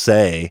will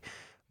say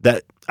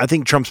that I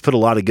think Trump's put a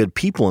lot of good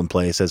people in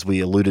place, as we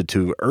alluded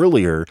to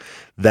earlier,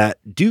 that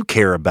do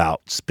care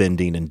about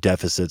spending and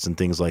deficits and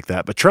things like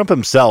that. But Trump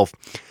himself,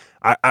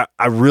 I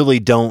really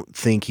don't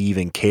think he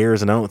even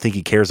cares, and I don't think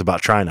he cares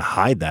about trying to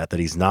hide that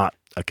he's not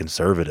a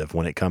conservative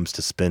when it comes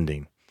to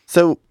spending.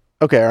 So,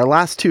 okay, our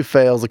last 2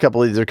 fails, a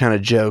couple of these are kind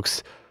of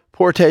jokes.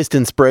 Poor taste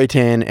in spray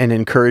tan and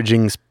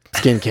encouraging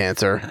skin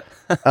cancer.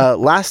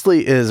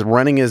 Lastly is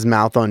running his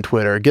mouth on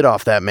Twitter. Get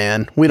off that,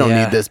 man. We don't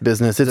need this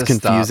business. It's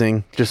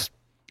confusing.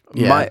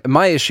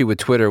 My issue with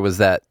Twitter was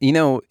that,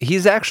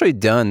 he's actually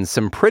done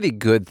some pretty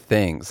good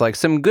things. Like,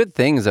 some good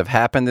things have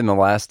happened in the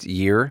last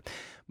year,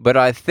 but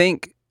I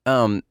think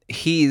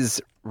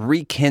he's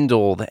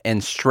rekindled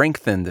and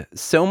strengthened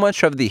so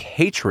much of the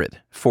hatred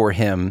for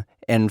him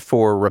and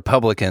for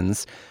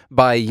Republicans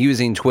by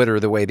using Twitter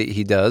the way that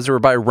he does, or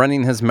by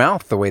running his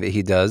mouth the way that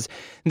he does,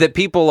 that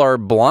people are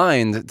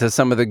blind to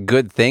some of the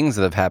good things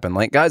that have happened.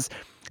 Like, guys,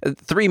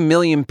 3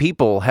 million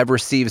people have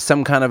received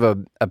some kind of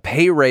a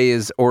pay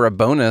raise or a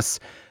bonus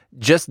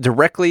just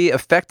directly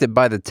affected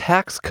by the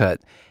tax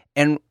cut.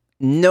 And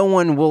no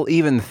one will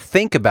even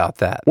think about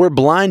that. We're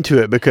blind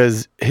to it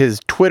because his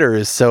Twitter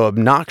is so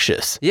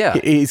obnoxious. Yeah.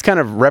 He's kind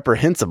of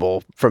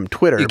reprehensible from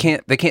Twitter.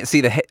 They can't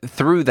see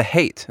through the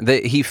hate.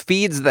 He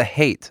feeds the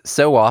hate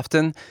so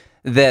often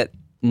that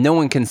no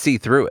one can see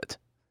through it.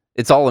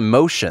 It's all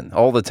emotion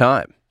all the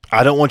time.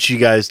 I don't want you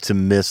guys to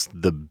miss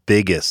the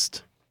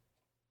biggest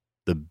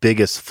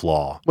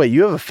flaw. Wait,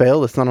 you have a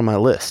fail that's not on my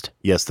list.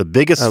 Yes, the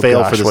biggest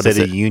fail for the State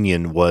of the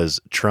Union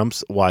was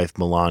Trump's wife,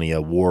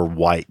 Melania, wore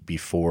white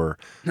before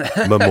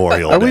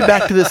Memorial Day. Are we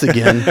back to this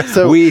again?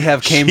 So we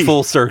have came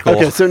full circle.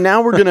 Okay, so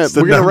now we're gonna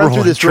run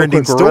through this real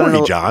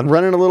quick. John.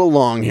 Running a little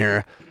long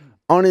here.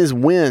 On his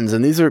wins,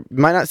 and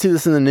might not see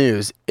this in the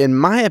news. In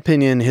my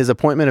opinion, his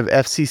appointment of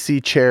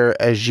FCC Chair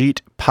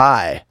Ajit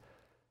Pai,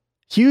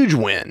 huge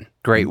win.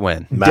 Great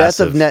win. Death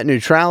Massive. of net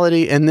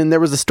neutrality. And then there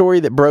was a story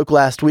that broke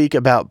last week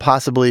about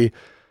possibly,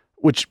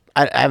 which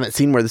I haven't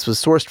seen where this was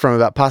sourced from,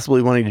 about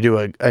possibly wanting to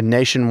do a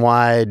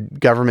nationwide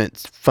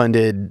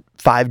government-funded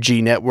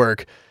 5G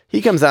network.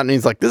 He comes out and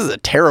he's like, this is a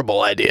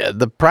terrible idea.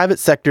 The private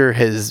sector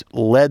has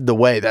led the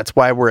way. That's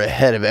why we're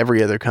ahead of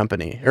every other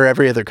company or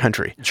every other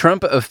country.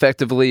 Trump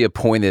effectively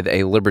appointed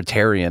a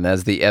libertarian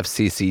as the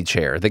FCC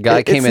chair. The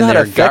guy came it's in not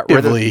there, got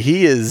rid of...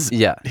 He is...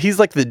 Yeah. He's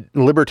like the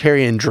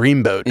libertarian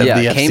dreamboat of the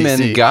FCC. Came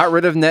in, got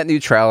rid of net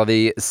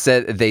neutrality,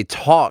 said they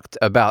talked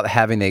about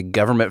having a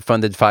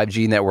government-funded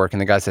 5G network, and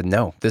the guy said,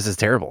 no, this is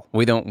terrible.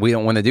 We don't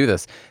want to do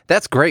this.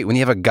 That's great when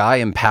you have a guy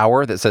in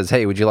power that says,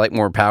 hey, would you like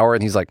more power?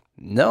 And he's like,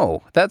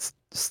 no, that's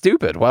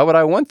stupid. Why would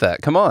I want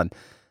that? Come on.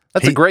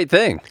 That's a great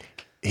thing.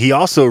 He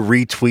also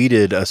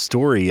retweeted a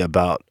story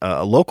about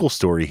a local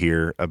story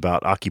here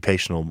about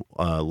occupational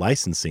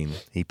licensing.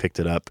 He picked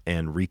it up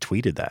and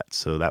retweeted that.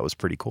 So that was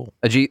pretty cool.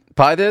 Ajit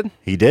Pai did?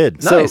 He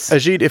did. Nice. So,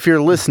 Ajit, if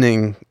you're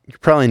listening, you're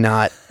probably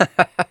not.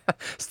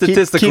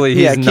 Statistically,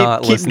 he's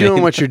not listening. Keep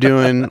doing what you're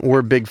doing.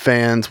 We're big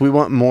fans. We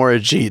want more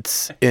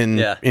Ajits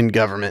in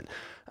government.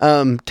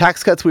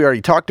 Tax cuts we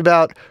already talked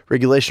about.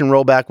 Regulation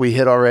rollback we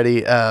hit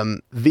already.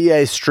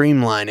 VA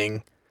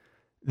streamlining.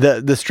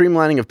 The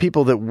streamlining of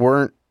people that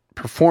weren't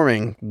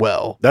performing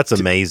well. That's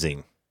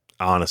amazing,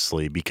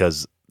 honestly,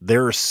 because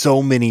there are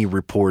so many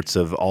reports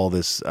of all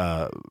this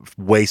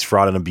waste,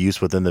 fraud, and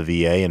abuse within the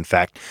VA. In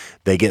fact,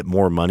 they get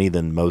more money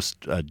than most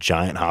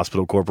giant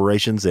hospital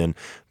corporations. And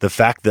the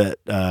fact that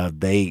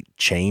they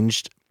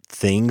changed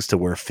things to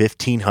where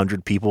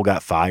 1,500 people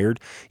got fired.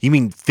 You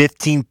mean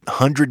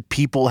 1,500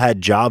 people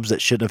had jobs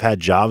that shouldn't have had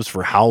jobs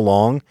for how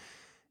long?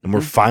 And we're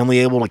finally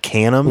able to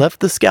can them? Left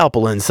the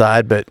scalpel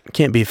inside, but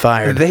can't be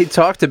fired. They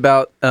talked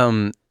about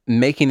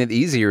making it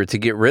easier to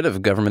get rid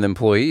of government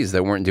employees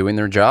that weren't doing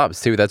their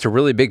jobs, too. That's a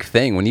really big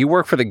thing. When you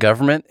work for the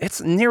government, it's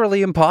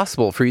nearly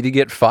impossible for you to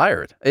get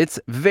fired. It's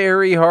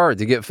very hard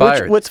to get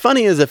fired. What's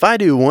funny is if I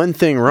do one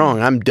thing wrong,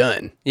 I'm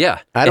done. Yeah.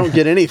 I don't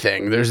get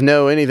anything. There's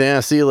no anything.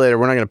 I'll see you later.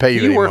 We're not going to pay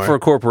you anymore. You work for a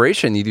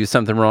corporation, you do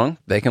something wrong,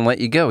 they can let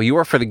you go. You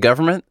work for the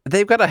government,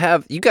 you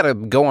got to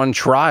go on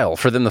trial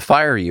for them to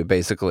fire you,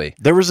 basically.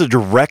 There was a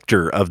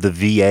director of the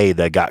VA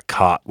that got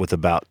caught with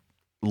about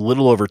a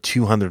little over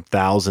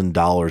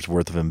 $200,000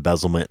 worth of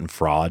embezzlement and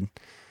fraud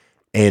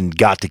and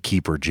got to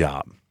keep her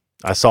job.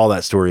 I saw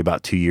that story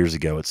about 2 years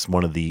ago. It's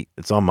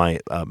on my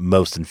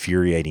most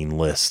infuriating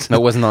list. No,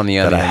 it wasn't on the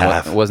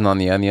Onion. It wasn't on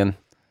the Onion.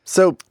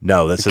 So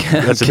no, that's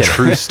a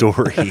true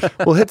story.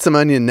 We'll hit some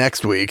Onion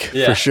next week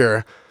for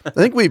sure. I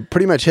think we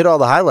pretty much hit all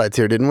the highlights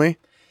here, didn't we?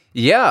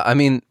 Yeah, I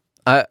mean,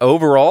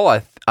 overall,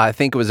 I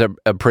think it was a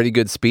pretty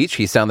good speech.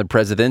 He sounded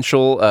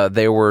presidential.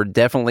 There were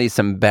definitely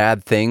some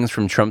bad things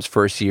from Trump's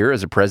first year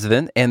as a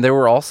president, and there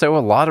were also a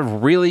lot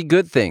of really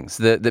good things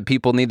that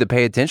people need to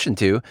pay attention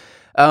to.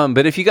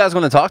 But if you guys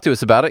want to talk to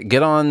us about it,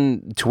 get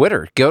on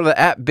Twitter. Go to the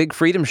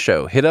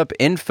 @BigFreedomShow. Hit up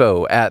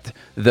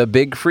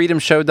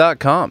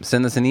info@thebigfreedomshow.com.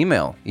 Send us an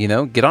email.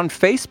 Get on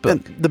Facebook.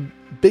 And the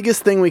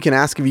biggest thing we can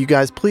ask of you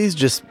guys, please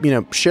just,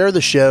 share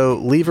the show,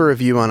 leave a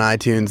review on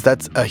iTunes.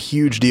 That's a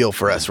huge deal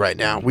for us right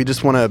now. We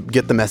just want to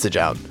get the message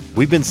out.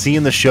 We've been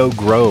seeing the show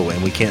grow,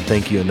 and we can't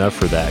thank you enough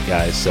for that,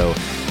 guys. So,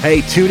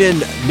 hey, tune in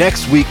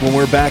next week when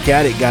we're back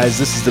at it, guys.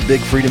 This is the Big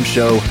Freedom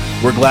Show.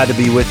 We're glad to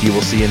be with you.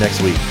 We'll see you next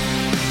week.